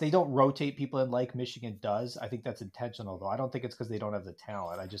draft class. They don't rotate people in like Michigan does. I think that's intentional though. I don't think it's because they don't have the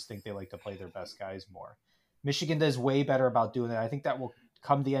talent. I just think they like to play their best guys more. Michigan does way better about doing that. I think that will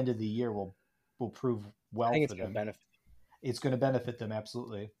come the end of the year will prove well for them. It's going to benefit them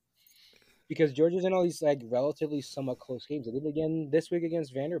absolutely. Because Georgia's in all these like relatively somewhat close games. They did it again this week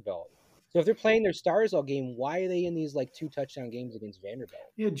against Vanderbilt. So if they're playing their stars all game, why are they in these like 2 touchdown games against Vanderbilt?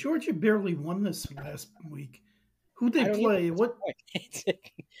 Yeah, Georgia barely won this last week. Who'd they play?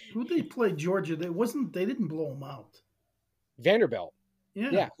 Who'd they play? Georgia. They didn't blow them out. Vanderbilt.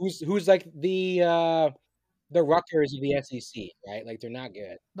 Yeah. Who's like the Rutgers of the SEC, right? Like they're not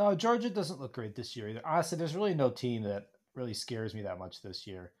good. No, Georgia doesn't look great this year either. Honestly, there's really no team that really scares me that much this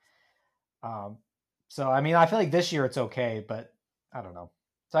year. So I mean, I feel like this year it's okay, but I don't know.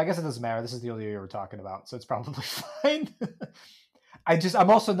 So I guess it doesn't matter. This is the only year we're talking about, so it's probably fine. I'm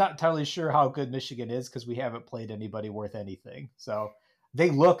also not entirely sure how good Michigan is because we haven't played anybody worth anything. So they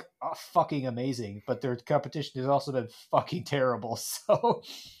look fucking amazing, but their competition has also been fucking terrible. So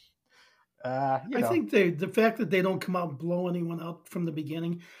I think the fact that they don't come out and blow anyone out from the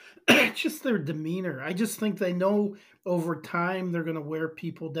beginning, it's just their demeanor. I just think they know over time they're going to wear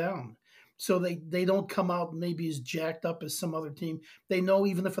people down. So they don't come out maybe as jacked up as some other team. They know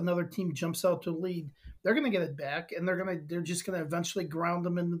even if another team jumps out to lead, they're going to get it back, and they're just going to eventually ground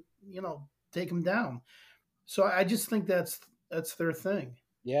them and take them down. So I just think that's their thing.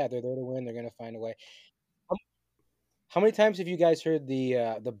 Yeah, they're there to win. They're going to find a way. How many times have you guys heard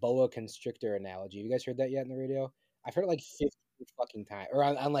the boa constrictor analogy? Have you guys heard that yet in the radio? I've heard it like 50 fucking times, or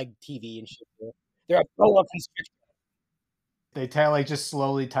on like TV and shit. They're a boa constrictor. They like just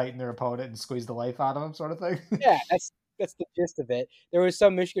slowly tighten their opponent and squeeze the life out of them, sort of thing. Yeah, that's the gist of it. There was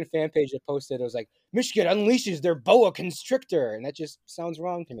some Michigan fan page that posted, it was like, Michigan unleashes their boa constrictor, and that just sounds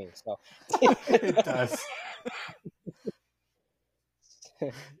wrong to me. So it does.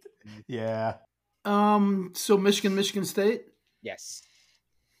 Yeah. So Michigan State. Yes.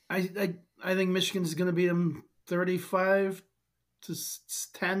 I think Michigan's going to beat them 35-10,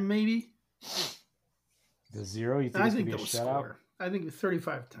 maybe. The 0? You think it's going to be a shutout? I think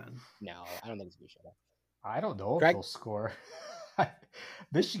 35-10. No, I don't think it's going to be a shutout. I don't know if they'll score.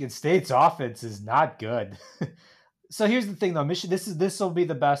 Michigan State's offense is not good. So here's the thing, though. This will be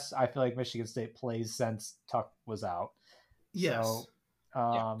the best I feel like Michigan State plays since Tuck was out. Yes.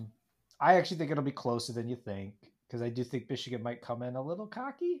 So, I actually think it'll be closer than you think because I do think Michigan might come in a little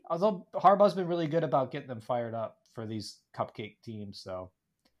cocky. Although Harbaugh's been really good about getting them fired up for these cupcake teams. So,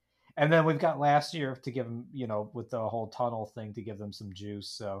 And then we've got last year to give them, with the whole tunnel thing to give them some juice.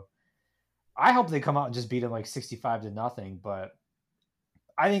 So I hope they come out and just beat them like 65-0. But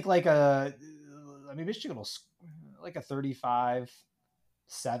I think Michigan will like a 35-7.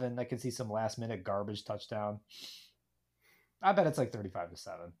 I can see some last minute garbage touchdown. I bet it's like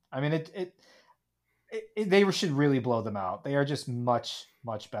 35-7. I mean, they should really blow them out. They are just much,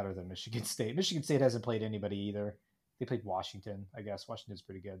 much better than Michigan State. Michigan State hasn't played anybody either. They played Washington, I guess. Washington's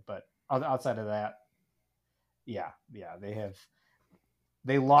pretty good. But outside of that, yeah,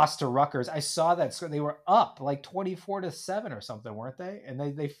 they lost to Rutgers. I saw that score. They were up like 24-7 or something, weren't they? And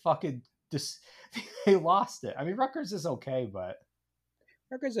they fucking just they lost it. I mean, Rutgers is okay, but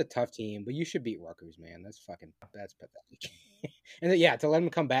Rutgers is a tough team, but you should beat Rutgers, man. That's pathetic. And then, to let them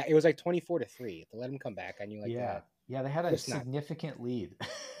come back, it was like 24-3. To let them come back on you like that. Yeah, they had a significant lead.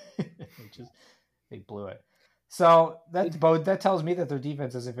 They blew it. So that tells me that their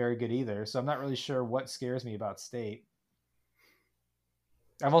defense isn't very good either. So I'm not really sure what scares me about State.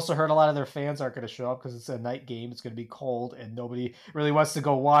 I've also heard a lot of their fans aren't going to show up because it's a night game. It's going to be cold, and nobody really wants to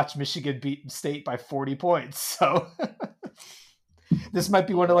go watch Michigan beat State by 40 points. So this might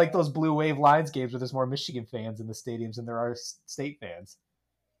be one of like those Blue Wave Lions games where there's more Michigan fans in the stadiums than there are State fans.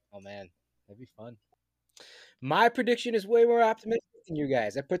 Oh, man. That'd be fun. My prediction is way more optimistic than you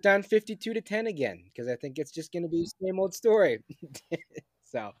guys. I put down 52-10 again because I think it's just going to be the same old story.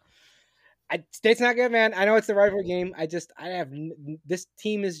 So State's not good, man. I know it's the rivalry game. This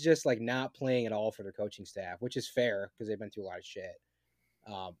team is just like not playing at all for their coaching staff, which is fair because they've been through a lot of shit.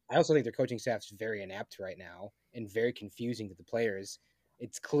 I also think their coaching staff is very inept right now and very confusing to the players.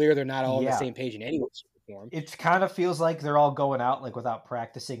 It's clear they're not all on the same page in any way. It kind of feels like they're all going out like without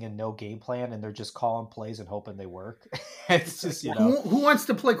practicing and no game plan, and they're just calling plays and hoping they work. It's just who wants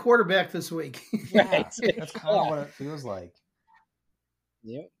to play quarterback this week? Right. That's kind of what it feels like.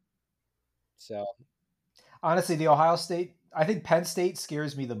 Yep. So honestly, the Ohio State, I think Penn State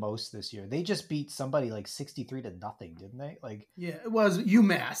scares me the most this year. They just beat somebody like 63-0, didn't they? Like, yeah, it was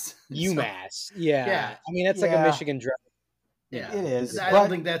UMass. Yeah. I mean, that's like a Michigan draft. Yeah, it is. I don't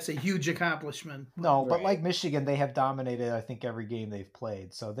think that's a huge accomplishment. No, but like Michigan, they have dominated, I think, every game they've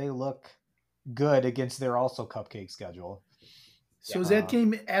played. So they look good against their also cupcake schedule. So is that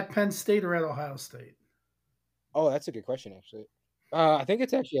game at Penn State or at Ohio State? Oh, that's a good question, actually. I think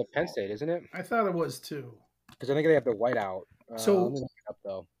it's actually at Penn State, isn't it? I thought it was too. Because I think they have the whiteout. So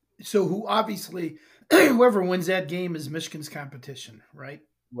who obviously, whoever wins that game is Michigan's competition, right?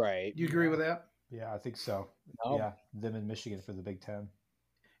 Right. Do you agree with that? Yeah, I think so. No. Yeah, them and Michigan for the Big Ten.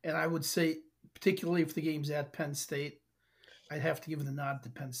 And I would say, particularly if the game's at Penn State, I'd have to give the nod to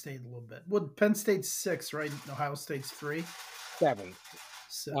Penn State a little bit. Well, Penn State's 6, right? Ohio State's 3? 7.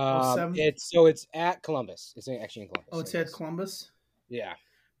 7? It's at Columbus. It's actually in Columbus. Oh, it's at Columbus? Yeah.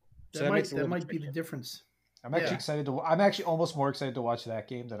 That might be the difference. I'm actually excited I'm actually almost more excited to watch that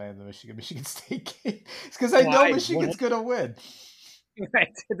game than I am the Michigan State game. It's because I know Michigan's going to win. Right.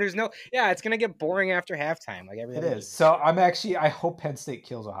 It's going to get boring after halftime. Like it is. So I hope Penn State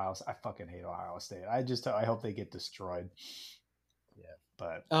kills Ohio State. I fucking hate Ohio State. I hope they get destroyed. Yeah.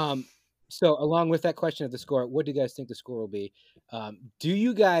 But so along with that question of the score, what do you guys think the score will be? Do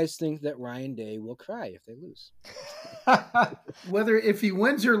you guys think that Ryan Day will cry if they lose? Whether if he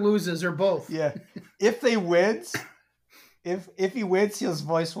wins or loses or both. Yeah. If they wins, if he wins, his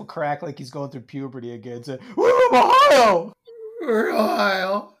voice will crack like he's going through puberty again. So, we're from Ohio. We're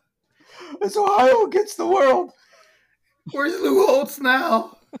Ohio. It's Ohio against the world. Where's Lou Holtz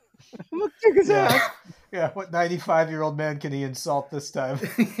now? Look, kick his ass. Yeah, what 95-year-old man can he insult this time?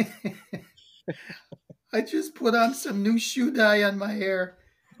 I just put on some new shoe dye on my hair.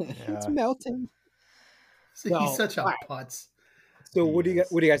 Yeah. It's melting. So he's such a putz. So what do you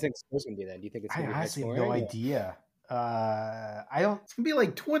guys think the score's gonna be then? Do you think it's gonna be high honestly have scoring? no idea. I don't. It's gonna be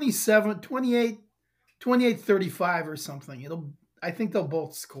like 27, 28, 28-35 or something. I think they'll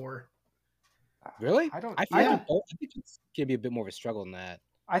both score. Really? I think it's gonna be a bit more of a struggle than that.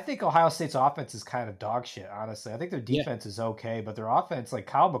 I think Ohio State's offense is kind of dog shit, honestly. I think their defense is okay, but their offense, like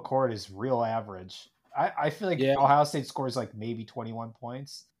Kyle McCord, is real average. I feel like Ohio State scores like maybe 21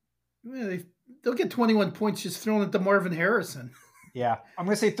 points. Yeah, they'll get 21 points just throwing it to Marvin Harrison. Yeah, I'm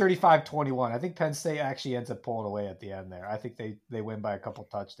going to say 35-21. I think Penn State actually ends up pulling away at the end there. I think they win by a couple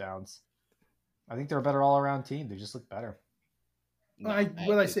touchdowns. I think they're a better all-around team. They just look better. I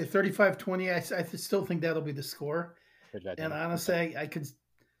say 35-20. I still think that'll be the score. And honestly, I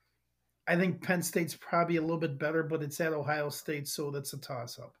think Penn State's probably a little bit better, but it's at Ohio State, so that's a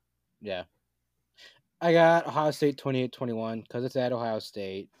toss-up. Yeah. I got Ohio State 28-21 because it's at Ohio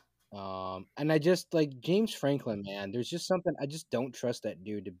State. And I just like James Franklin, man. There's just something I just don't trust that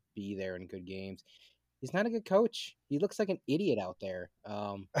dude to be there in good games. He's not a good coach. He looks like an idiot out there.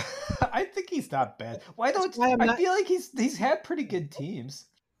 I think he's not bad. Why don't I feel like he's had pretty good teams.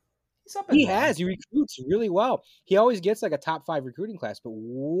 He's up. He has. He recruits really well. He always gets like a top 5 recruiting class, but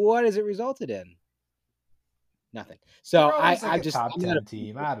what has it resulted in? Nothing. So I just top 10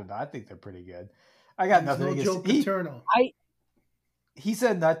 team. I don't know. I think they're pretty good. I got nothing against he's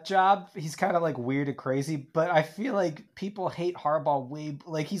a nut job. He's kind of like weird and crazy, but I feel like people hate Harbaugh way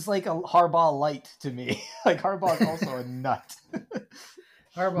like he's like a Harbaugh light to me. Like Harbaugh is also a nut.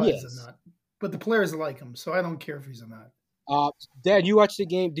 Harbaugh is a nut, but the players like him, so I don't care if he's a nut. Dad, you watched the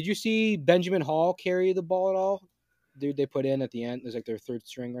game. Did you see Benjamin Hall carry the ball at all? Dude, they put in at the end. It was like their 3rd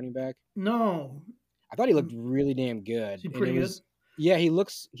string running back. No, I thought he looked really damn good. Is he pretty good? Yeah, he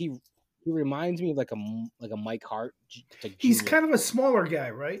looks. He reminds me of like a Mike Hart. Like he's kind of a smaller guy,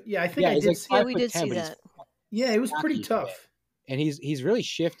 right? Yeah, I think I did. Like 5'10", we did see that. Yeah, he was pretty tough. And he's really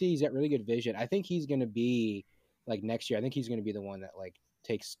shifty. He's got really good vision. I think he's going to be like next year. I think he's going to be the one that like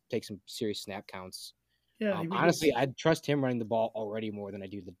takes some serious snap counts. Yeah, honestly, I'd trust him running the ball already more than I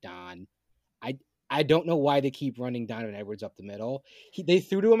do the Don. I don't know why they keep running Donovan Edwards up the middle. They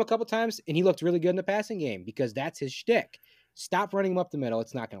threw to him a couple times, and he looked really good in the passing game because that's his shtick. Stop running him up the middle.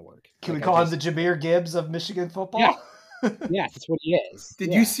 It's not going to work. Can we call him the Jahmyr Gibbs of Michigan football? Yeah, yeah, that's what he is.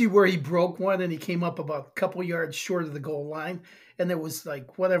 Did you see where he broke one and he came up about a couple yards short of the goal line, and there was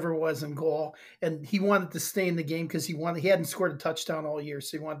like whatever it was in goal, and he wanted to stay in the game because he hadn't scored a touchdown all year,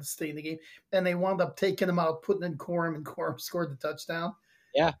 so he wanted to stay in the game. And they wound up taking him out, putting in Corum, and Corum scored the touchdown.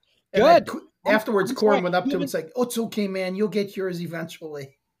 Yeah, good. Afterwards, Corum went up to him and was like, "Oh, it's okay, man. You'll get yours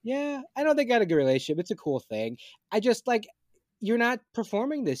eventually." Yeah, I know they got a good relationship. It's a cool thing. I just like. You're not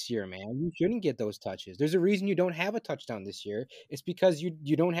performing this year, man. You shouldn't get those touches. There's a reason you don't have a touchdown this year. It's because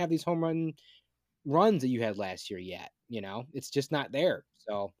you don't have these home runs that you had last year yet. You know, it's just not there.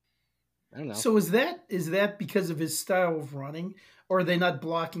 So I don't know. So is that because of his style of running, or are they not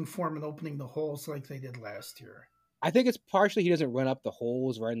blocking for him and opening the holes like they did last year? I think it's partially he doesn't run up the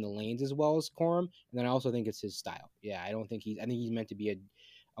holes right in the lanes as well as Corum, and then I also think it's his style. Yeah, I think he's meant to be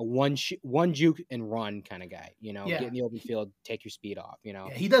a one juke and run kind of guy, you know, get in the open field, take your speed off, you know.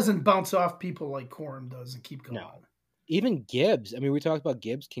 Yeah, he doesn't bounce off people like Corum does and keep going. No. Even Gibbs, I mean, we talked about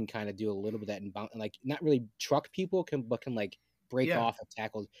Gibbs can kind of do a little bit of that and bounce, like not really truck people, but can like break off of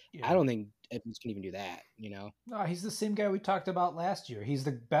tackles. Yeah. I don't think Evans can even do that, you know. No, he's the same guy we talked about last year. He's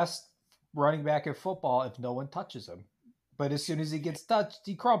the best running back in football if no one touches him. But as soon as he gets touched,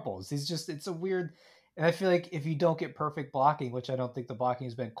 he crumples. It's a weird... And I feel like if you don't get perfect blocking, which I don't think the blocking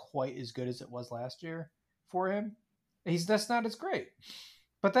has been quite as good as it was last year for him, that's not as great.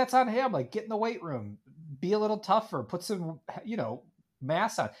 But that's on him. Like, get in the weight room, be a little tougher, put some,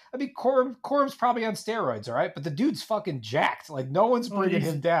 mass on. I mean, Corum's probably on steroids, all right? But the dude's fucking jacked. Like, no one's bringing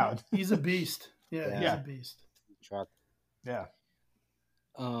him down. He's a beast. Yeah, he's a beast. Truck. Yeah.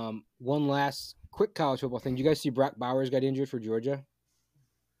 One last quick college football thing. Did you guys see Brock Bowers got injured for Georgia?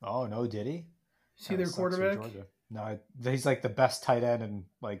 Oh, no, did he? See their quarterback? No, he's like the best tight end in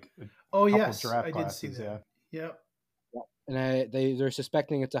like draft classes. I did see that. Yeah. And they're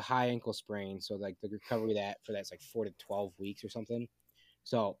suspecting it's a high ankle sprain, so like the recovery for that's like 4 to 12 weeks or something.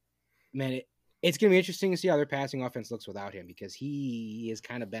 So, man, it's gonna be interesting to see how their passing offense looks without him because he has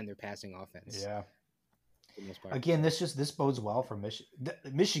kind of been their passing offense. Yeah. Again, this bodes well for Michigan.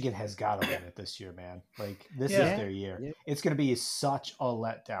 Michigan has got to win it this year, man. Like this is their year. Yeah. It's going to be such a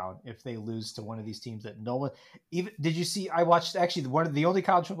letdown if they lose to one of these teams that no one even. Did you see? I watched actually the only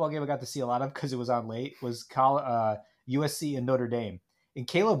college football game I got to see a lot of because it was on late was USC and Notre Dame, and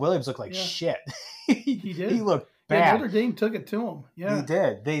Caleb Williams looked like shit. He did. He looked bad. Notre Dame took it to him. Yeah, he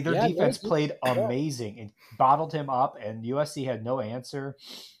did. Their defense played amazing and bottled him up, and USC had no answer.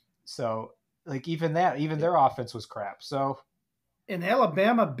 So. Like even their offense was crap. So, and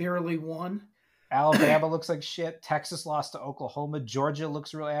Alabama barely won. Alabama looks like shit. Texas lost to Oklahoma. Georgia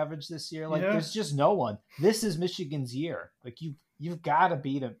looks real average this year. Like there's just no one. This is Michigan's year. Like you've got to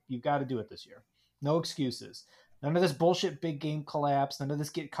beat them. You've got to do it this year. No excuses. None of this bullshit big game collapse. None of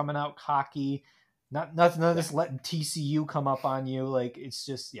this coming out cocky. None of this letting TCU come up on you. Like it's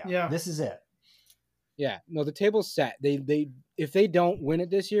just this is it. Yeah, no, the table's set. They if they don't win it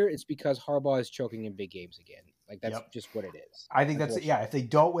this year, it's because Harbaugh is choking in big games again. Like that's just what it is. I think that's if they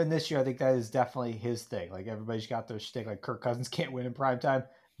don't win this year, I think that is definitely his thing. Like everybody's got their shtick. Like Kirk Cousins can't win in prime time.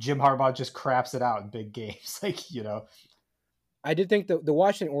 Jim Harbaugh just craps it out in big games. Like I did think the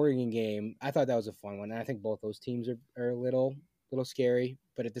Washington Oregon game. I thought that was a fun one, and I think both those teams are a little little scary,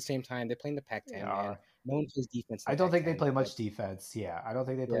 but at the same time, they're playing the Pac-10, man. No one plays defense. I don't think they play much defense. Yeah, I don't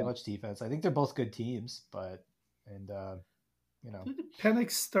think they play much defense. I think they're both good teams, but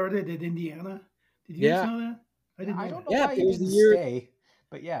Penix started at Indiana. Did you guys know that? I didn't know. I don't know why he didn't stay,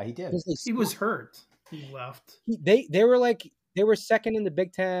 but yeah, he did. He was hurt. He left. They were second in the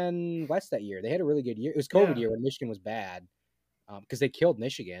Big Ten West that year. They had a really good year. It was COVID year when Michigan was bad, because they killed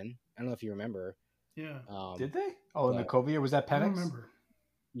Michigan. I don't know if you remember. Yeah. Did they? Oh, in the COVID year, was that Penix? I don't remember.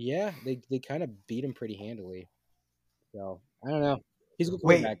 Yeah, they kind of beat him pretty handily. So I don't know. He's a good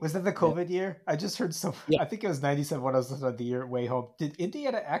Wait, quarterback. was that the COVID year? I just heard some. Yeah. I think it was 97 when I was listening at the year way home. Did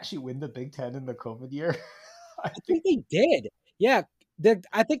Indiana actually win the Big Ten in the COVID year? I think they did. Yeah.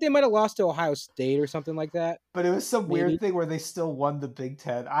 I think they might have lost to Ohio State or something like that. But it was some weird thing where they still won the Big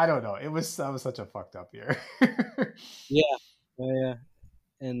Ten. I don't know. That was such a fucked up year. Yeah. Yeah.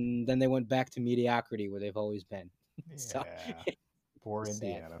 And then they went back to mediocrity where they've always been. So, poor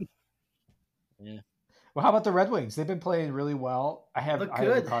Indiana. Yeah. Well, how about the Red Wings? They've been playing really well. I haven't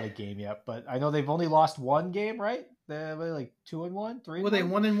caught a game yet, but I know they've only lost one game, right? They're like 2-1, 3. Were they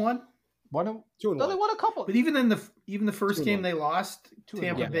 1-1? 1-2. No, they won a couple. But even the first game they lost, 2-1.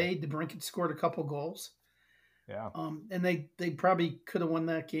 Tampa Bay, DeBrincat scored a couple goals. Yeah. And they probably could have won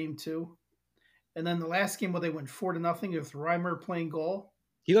that game too. And then the last game where they went 4-0 with Reimer playing goal.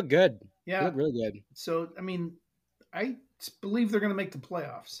 He looked good. Yeah. He looked really good. So, I mean, I believe they're going to make the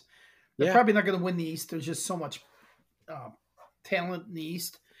playoffs. They're probably not going to win the East. There's just so much talent in the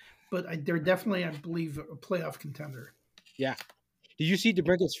East. But they're definitely, I believe, a playoff contender. Yeah. Did you see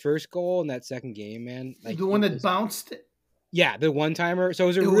DeBrincat's first goal in that second game, man? Like the one that bounced? Yeah, the one-timer. So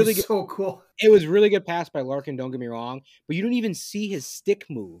it was so cool. It was really good pass by Larkin, don't get me wrong. But you don't even see his stick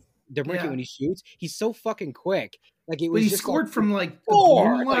move. DeBrincat, when he shoots, he's so fucking quick. Like it was. But he just scored from the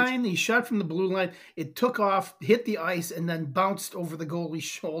blue line. He shot from the blue line. It took off, hit the ice, and then bounced over the goalie's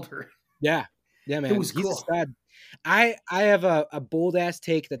shoulder. Yeah, man. It was cool. He's a stud. I have a bold ass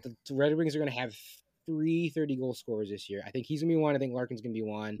take that the Red Wings are going to have 3 30-goal scorers this year. I think he's going to be one. I think Larkin's going to be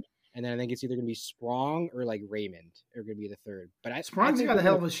one, and then I think it's either going to be Sprong or like Raymond are going to be the third. But Sprong's got a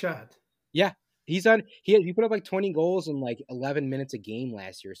hell of a shot. Yeah. He put up like 20 goals in like 11 minutes a game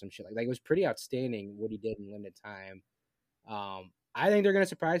last year or some shit. Like it was pretty outstanding what he did in limited time. I think they're going to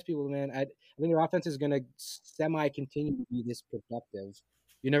surprise people, man. I think their offense is going to semi-continue to be this productive.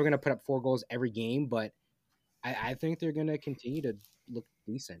 You're never going to put up 4 goals every game, but I think they're going to continue to look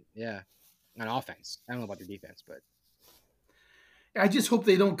decent. Yeah, on offense. I don't know about their defense, but I just hope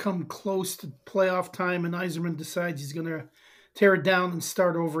they don't come close to playoff time and Yzerman decides he's going to tear it down and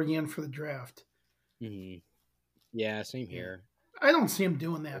start over again for the draft. Mm-hmm. Yeah, same here. I don't see him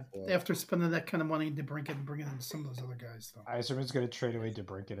doing that after spending that kind of money to DeBrincat and bringing in some of those other guys. Though. Yzerman's going to trade away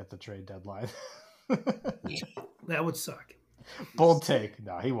DeBrincat at the trade deadline. That would suck. Bold take.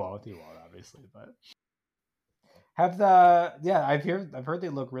 No, he won't. He won't, obviously. But I've heard they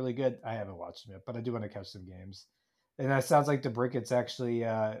look really good. I haven't watched them yet, but I do want to catch some games. And that sounds like DeBrincat's actually,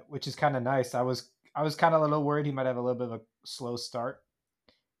 which is kind of nice. I was kind of a little worried he might have a little bit of a slow start,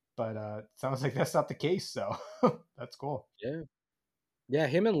 but it sounds like that's not the case. So that's cool. Yeah,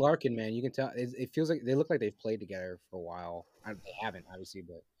 him and Larkin, man, you can tell. It feels like they look like they've played together for a while. They haven't, obviously,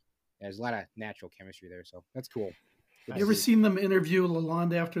 but there's a lot of natural chemistry there, so that's cool. You ever seen them interview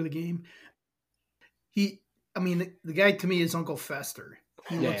Lalonde after the game? The guy to me is Uncle Fester.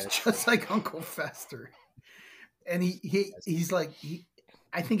 He looks just like Uncle Fester. And he's like,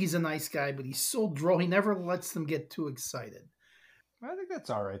 I think he's a nice guy, but he's so droll. He never lets them get too excited. I think that's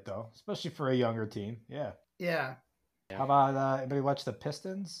all right, though, especially for a younger team. Yeah. Yeah. How about anybody watch the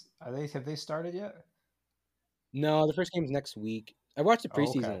Pistons? Have they started yet? No, the first game's next week. I watched the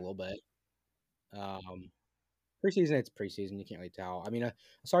preseason a little bit. Preseason, it's preseason. You can't really tell. I mean,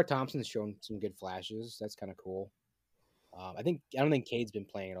 Asar Thompson's shown some good flashes. That's kind of cool. I don't think Cade's been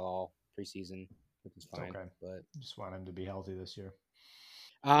playing at all preseason, which is fine. Okay. But just want him to be healthy this year.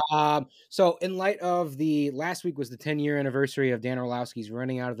 So in light of last week was the 10-year anniversary of Dan Orlowski's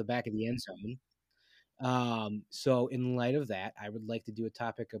running out of the back of the end zone. So in light of that, I would like to do a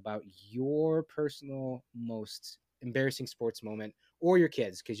topic about your personal most embarrassing sports moment, or your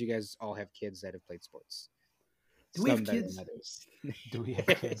kids, because you guys all have kids that have played sports. Do we have kids? Do we have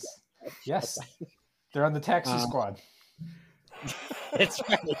kids? Yes. They're on the taxi squad. That's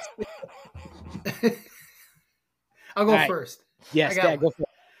right. I'll go first. Yes, Dad, go for it.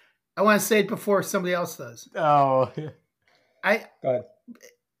 I want to say it before somebody else does. Oh. Go ahead.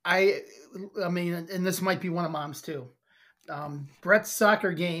 I mean, and this might be one of Mom's too. Brett's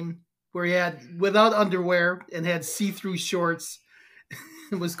soccer game where he had without underwear and had see-through shorts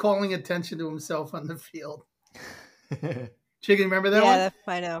and was calling attention to himself on the field. Chicken, remember that Yeah,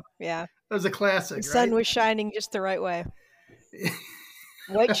 one? I know. Yeah. That was a classic, The sun right? was shining just the right way.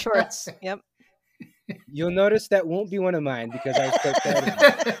 White shorts. Yep. You'll notice that won't be one of mine because I was quite proud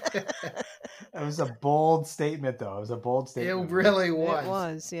of it. It was a bold statement, though. It was a bold It statement. really was. It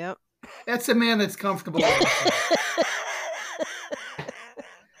was, yep. That's a man that's comfortable with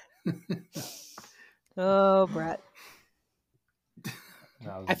Oh, Brett.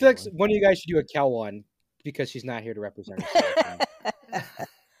 I feel like one of you guys should do a Cal one because she's not here to represent herself.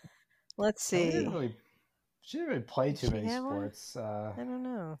 Let's She see. didn't really play too many sports. I don't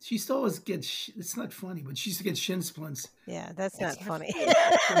know. She still always gets, it's not funny, but she used to get shin splints. Yeah, that's not funny.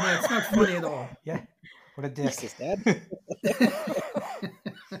 It's not funny at all. Yeah. What a dick. Jesus, Dad.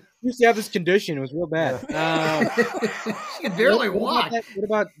 Used to have this condition. It was real bad. She could barely walk. What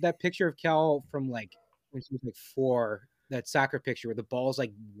about that picture of Cal from like when she was like 4? That soccer picture where the ball's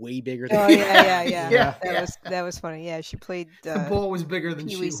like way bigger than. Oh yeah. That was funny. Yeah, she played. The ball was bigger than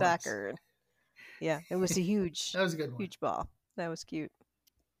Pee-wee soccer. Yeah, it was a huge. That was a good one. Huge ball. That was cute.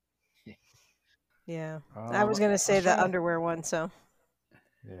 Yeah, I was gonna say the underwear one. So.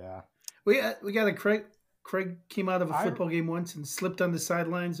 Yeah. We got a Craig. Craig came out of a football game once and slipped on the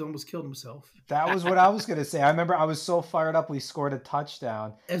sidelines, almost killed himself. That was what I was going to say. I remember I was so fired up. We scored a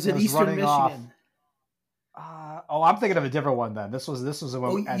touchdown. As in Eastern Michigan. I'm thinking of a different one then. This was the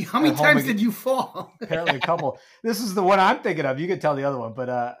one. How many times did you fall? Apparently a couple. This is the one I'm thinking of. You could tell the other one,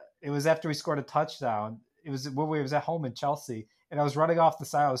 but it was after we scored a touchdown. It was when we was at home in Chelsea, and I was running off the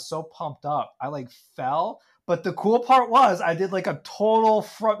side. I was so pumped up. I like fell. But the cool part was I did like a total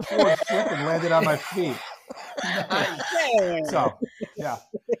front forward flip and landed on my feet. Nice. So, yeah.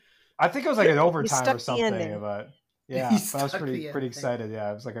 I think it was like an overtime or something. But yeah, I was pretty excited.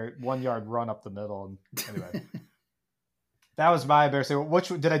 Yeah, it was like a 1 yard run up the middle. And anyway, that was my embarrassing.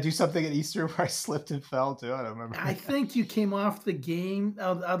 Did I do something at Easter where I slipped and fell too? I don't remember. I think you came off the game,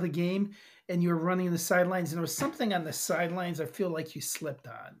 out of the game, and you were running the sidelines, and there was something on the sidelines I feel like you slipped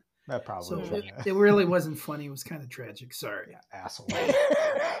on. That probably so it really wasn't funny. It was kind of tragic. Sorry. Yeah, asshole.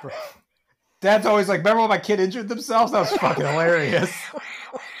 Dad's always like, remember when my kid injured themselves? That was fucking hilarious.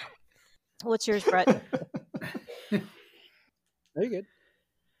 What's yours, Brett? Very good.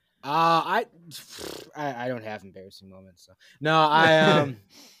 I don't have embarrassing moments. So. No, I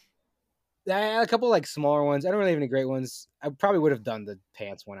had a couple like smaller ones. I don't really have any great ones. I probably would have done the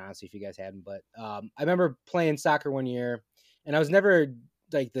pants one, honestly, if you guys hadn't. But I remember playing soccer one year, and I was never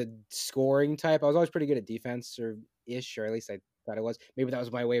like the scoring type. I was always pretty good at defense or at least I thought it was. Maybe that was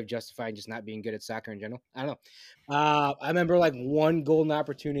my way of justifying just not being good at soccer in general. I don't know. I remember like one golden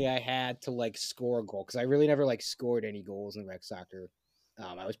opportunity I had to like score a goal because I really never like scored any goals in rec soccer.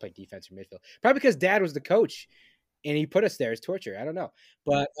 I always played defense or midfield. Probably because Dad was the coach and he put us there as torture. I don't know.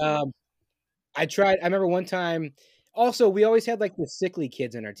 But I tried. I remember one time. Also, we always had like the sickly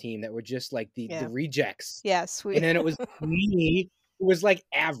kids in our team that were just like the rejects. Yeah, sweet. And then it was me. It was like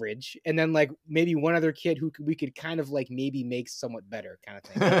average, and then like maybe one other kid who we could kind of like maybe make somewhat better kind of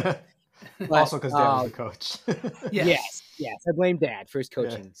thing. But, also because Dad was the coach. Yes. I blame Dad for his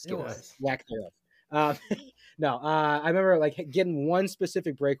coaching skills. Lack thereof. No, I remember like getting one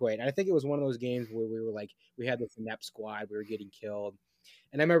specific breakaway, and I think it was one of those games where we were like we had this inept squad, we were getting killed,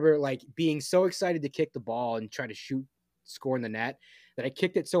 and I remember like being so excited to kick the ball and try to score in the net that I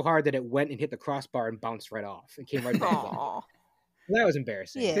kicked it so hard that it went and hit the crossbar and bounced right off. It came right back. That was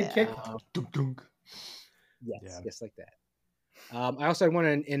embarrassing. Yeah. Good kick. Yes, just like that. I also had one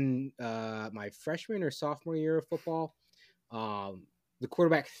in my freshman or sophomore year of football. The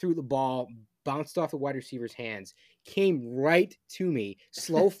quarterback threw the ball, bounced off the wide receiver's hands, came right to me,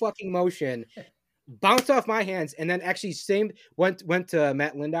 slow fucking motion, bounced off my hands, and then actually went to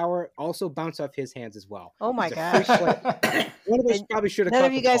Matt Lindauer, also bounced off his hands as well. Oh my gosh. One of us probably should have None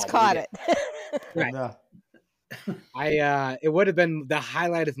of you guys caught it. Right. No. It would have been the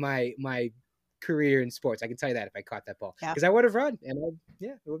highlight of my career in sports. I can tell you that if I caught that ball, because I would have run, and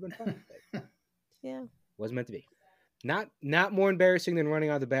it would have been fun. But yeah, wasn't meant to be. Not more embarrassing than running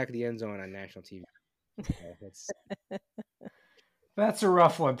out the back of the end zone on national TV. That's a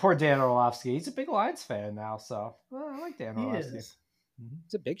rough one. Poor Dan Orlovsky. He's a big Lions fan now, so I like Dan Orlovsky.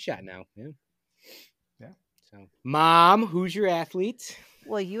 It's a big shot now. Yeah. So, Mom, who's your athlete?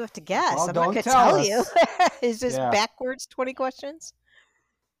 Well, you have to guess. Well, I'm not going to tell you. Is this backwards 20 questions?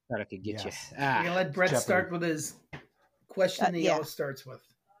 Thought I could get you. You're going to let Brett start with his question he always starts with.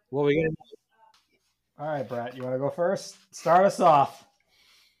 What are we going to do? All right, Brett, you want to go first? Start us off.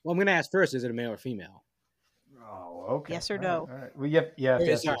 Well, I'm going to ask first, is it a male or female? Oh, okay. Yes or no? All right. Well,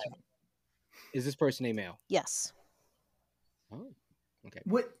 yes. Is this person a male? Yes. Oh, okay.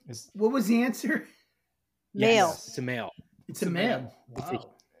 What was the answer? Male. Yes, it's a male. It's a male.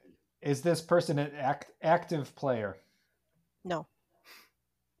 Wow. Is this person an active player? No.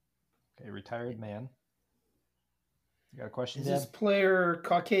 Okay, retired man. You got a question, Is Dad? this player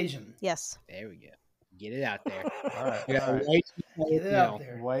Caucasian? Yes. There we go. Get it out there. All right. Yeah, All right. Get it out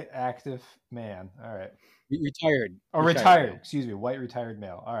there. White active man. All right. Retired. Oh, retired. Excuse me. White retired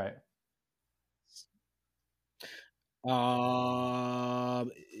male. All right.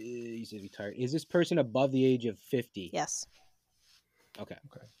 He says retired. Is this person above the age of 50? Yes. Okay.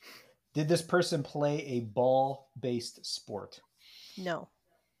 Did this person play a ball-based sport? No.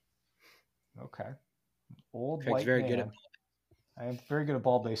 Okay. Old Craig's white very man. good at. I am very good at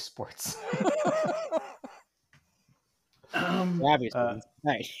ball-based sports. Obviously.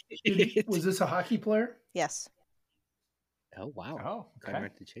 Nice. Was this a hockey player? Yes. Oh wow. Oh, okay.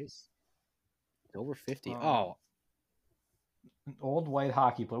 Right to chase. Over 50. An old white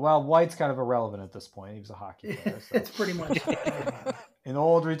hockey player. Well, white's kind of irrelevant at this point. He was a hockey player. So. It's pretty much an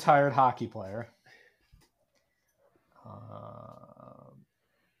old retired hockey player.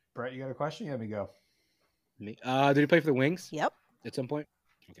 Brett, you got a question? You let me go. Me? Did he play for the Wings? Yep. At some point?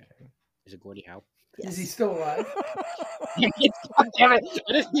 Okay. Is it Gordie Howe? Yes. Is he still alive? Damn it.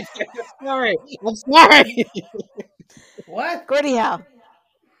 I'm sorry. What? Gordie Howe.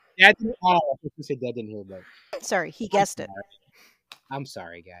 Dad didn't, I was going to say Dad didn't hear, but sorry, he guessed it. I'm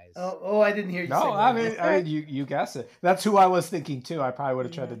sorry, guys. I didn't hear you. No, say that. I mean, you guess it. That's who I was thinking too. I probably would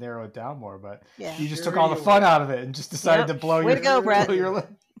have tried to narrow it down more, but you just took all the fun out of it and just decided to blow your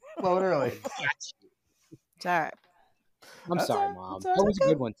load early. It's all right. I'm sorry, Mom. That was a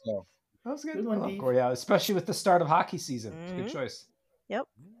good one too. That was good. Good one, Gordie, especially with the start of hockey season. It's a good choice. Yep.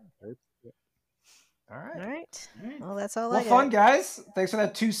 All right. All right. Well, that's all I got. Fun, guys. Thanks for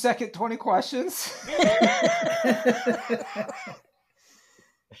that 2-second 20 questions.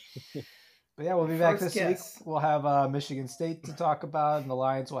 But yeah, we'll be back this week. We'll have Michigan State to talk about, and the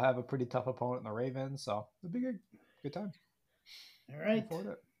Lions will have a pretty tough opponent in the Ravens. So it'll be good. Good time. All right.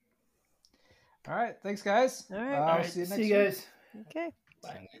 All right. Thanks, guys. All right. I'll see you next week. Guys. Okay.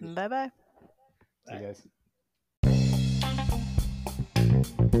 Bye. Bye-bye. See you guys.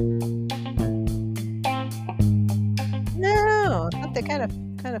 No, I thought they're kind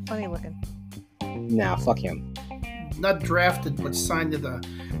of funny looking. Nah, fuck him. Not drafted, but signed to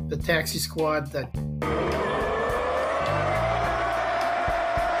the taxi squad that.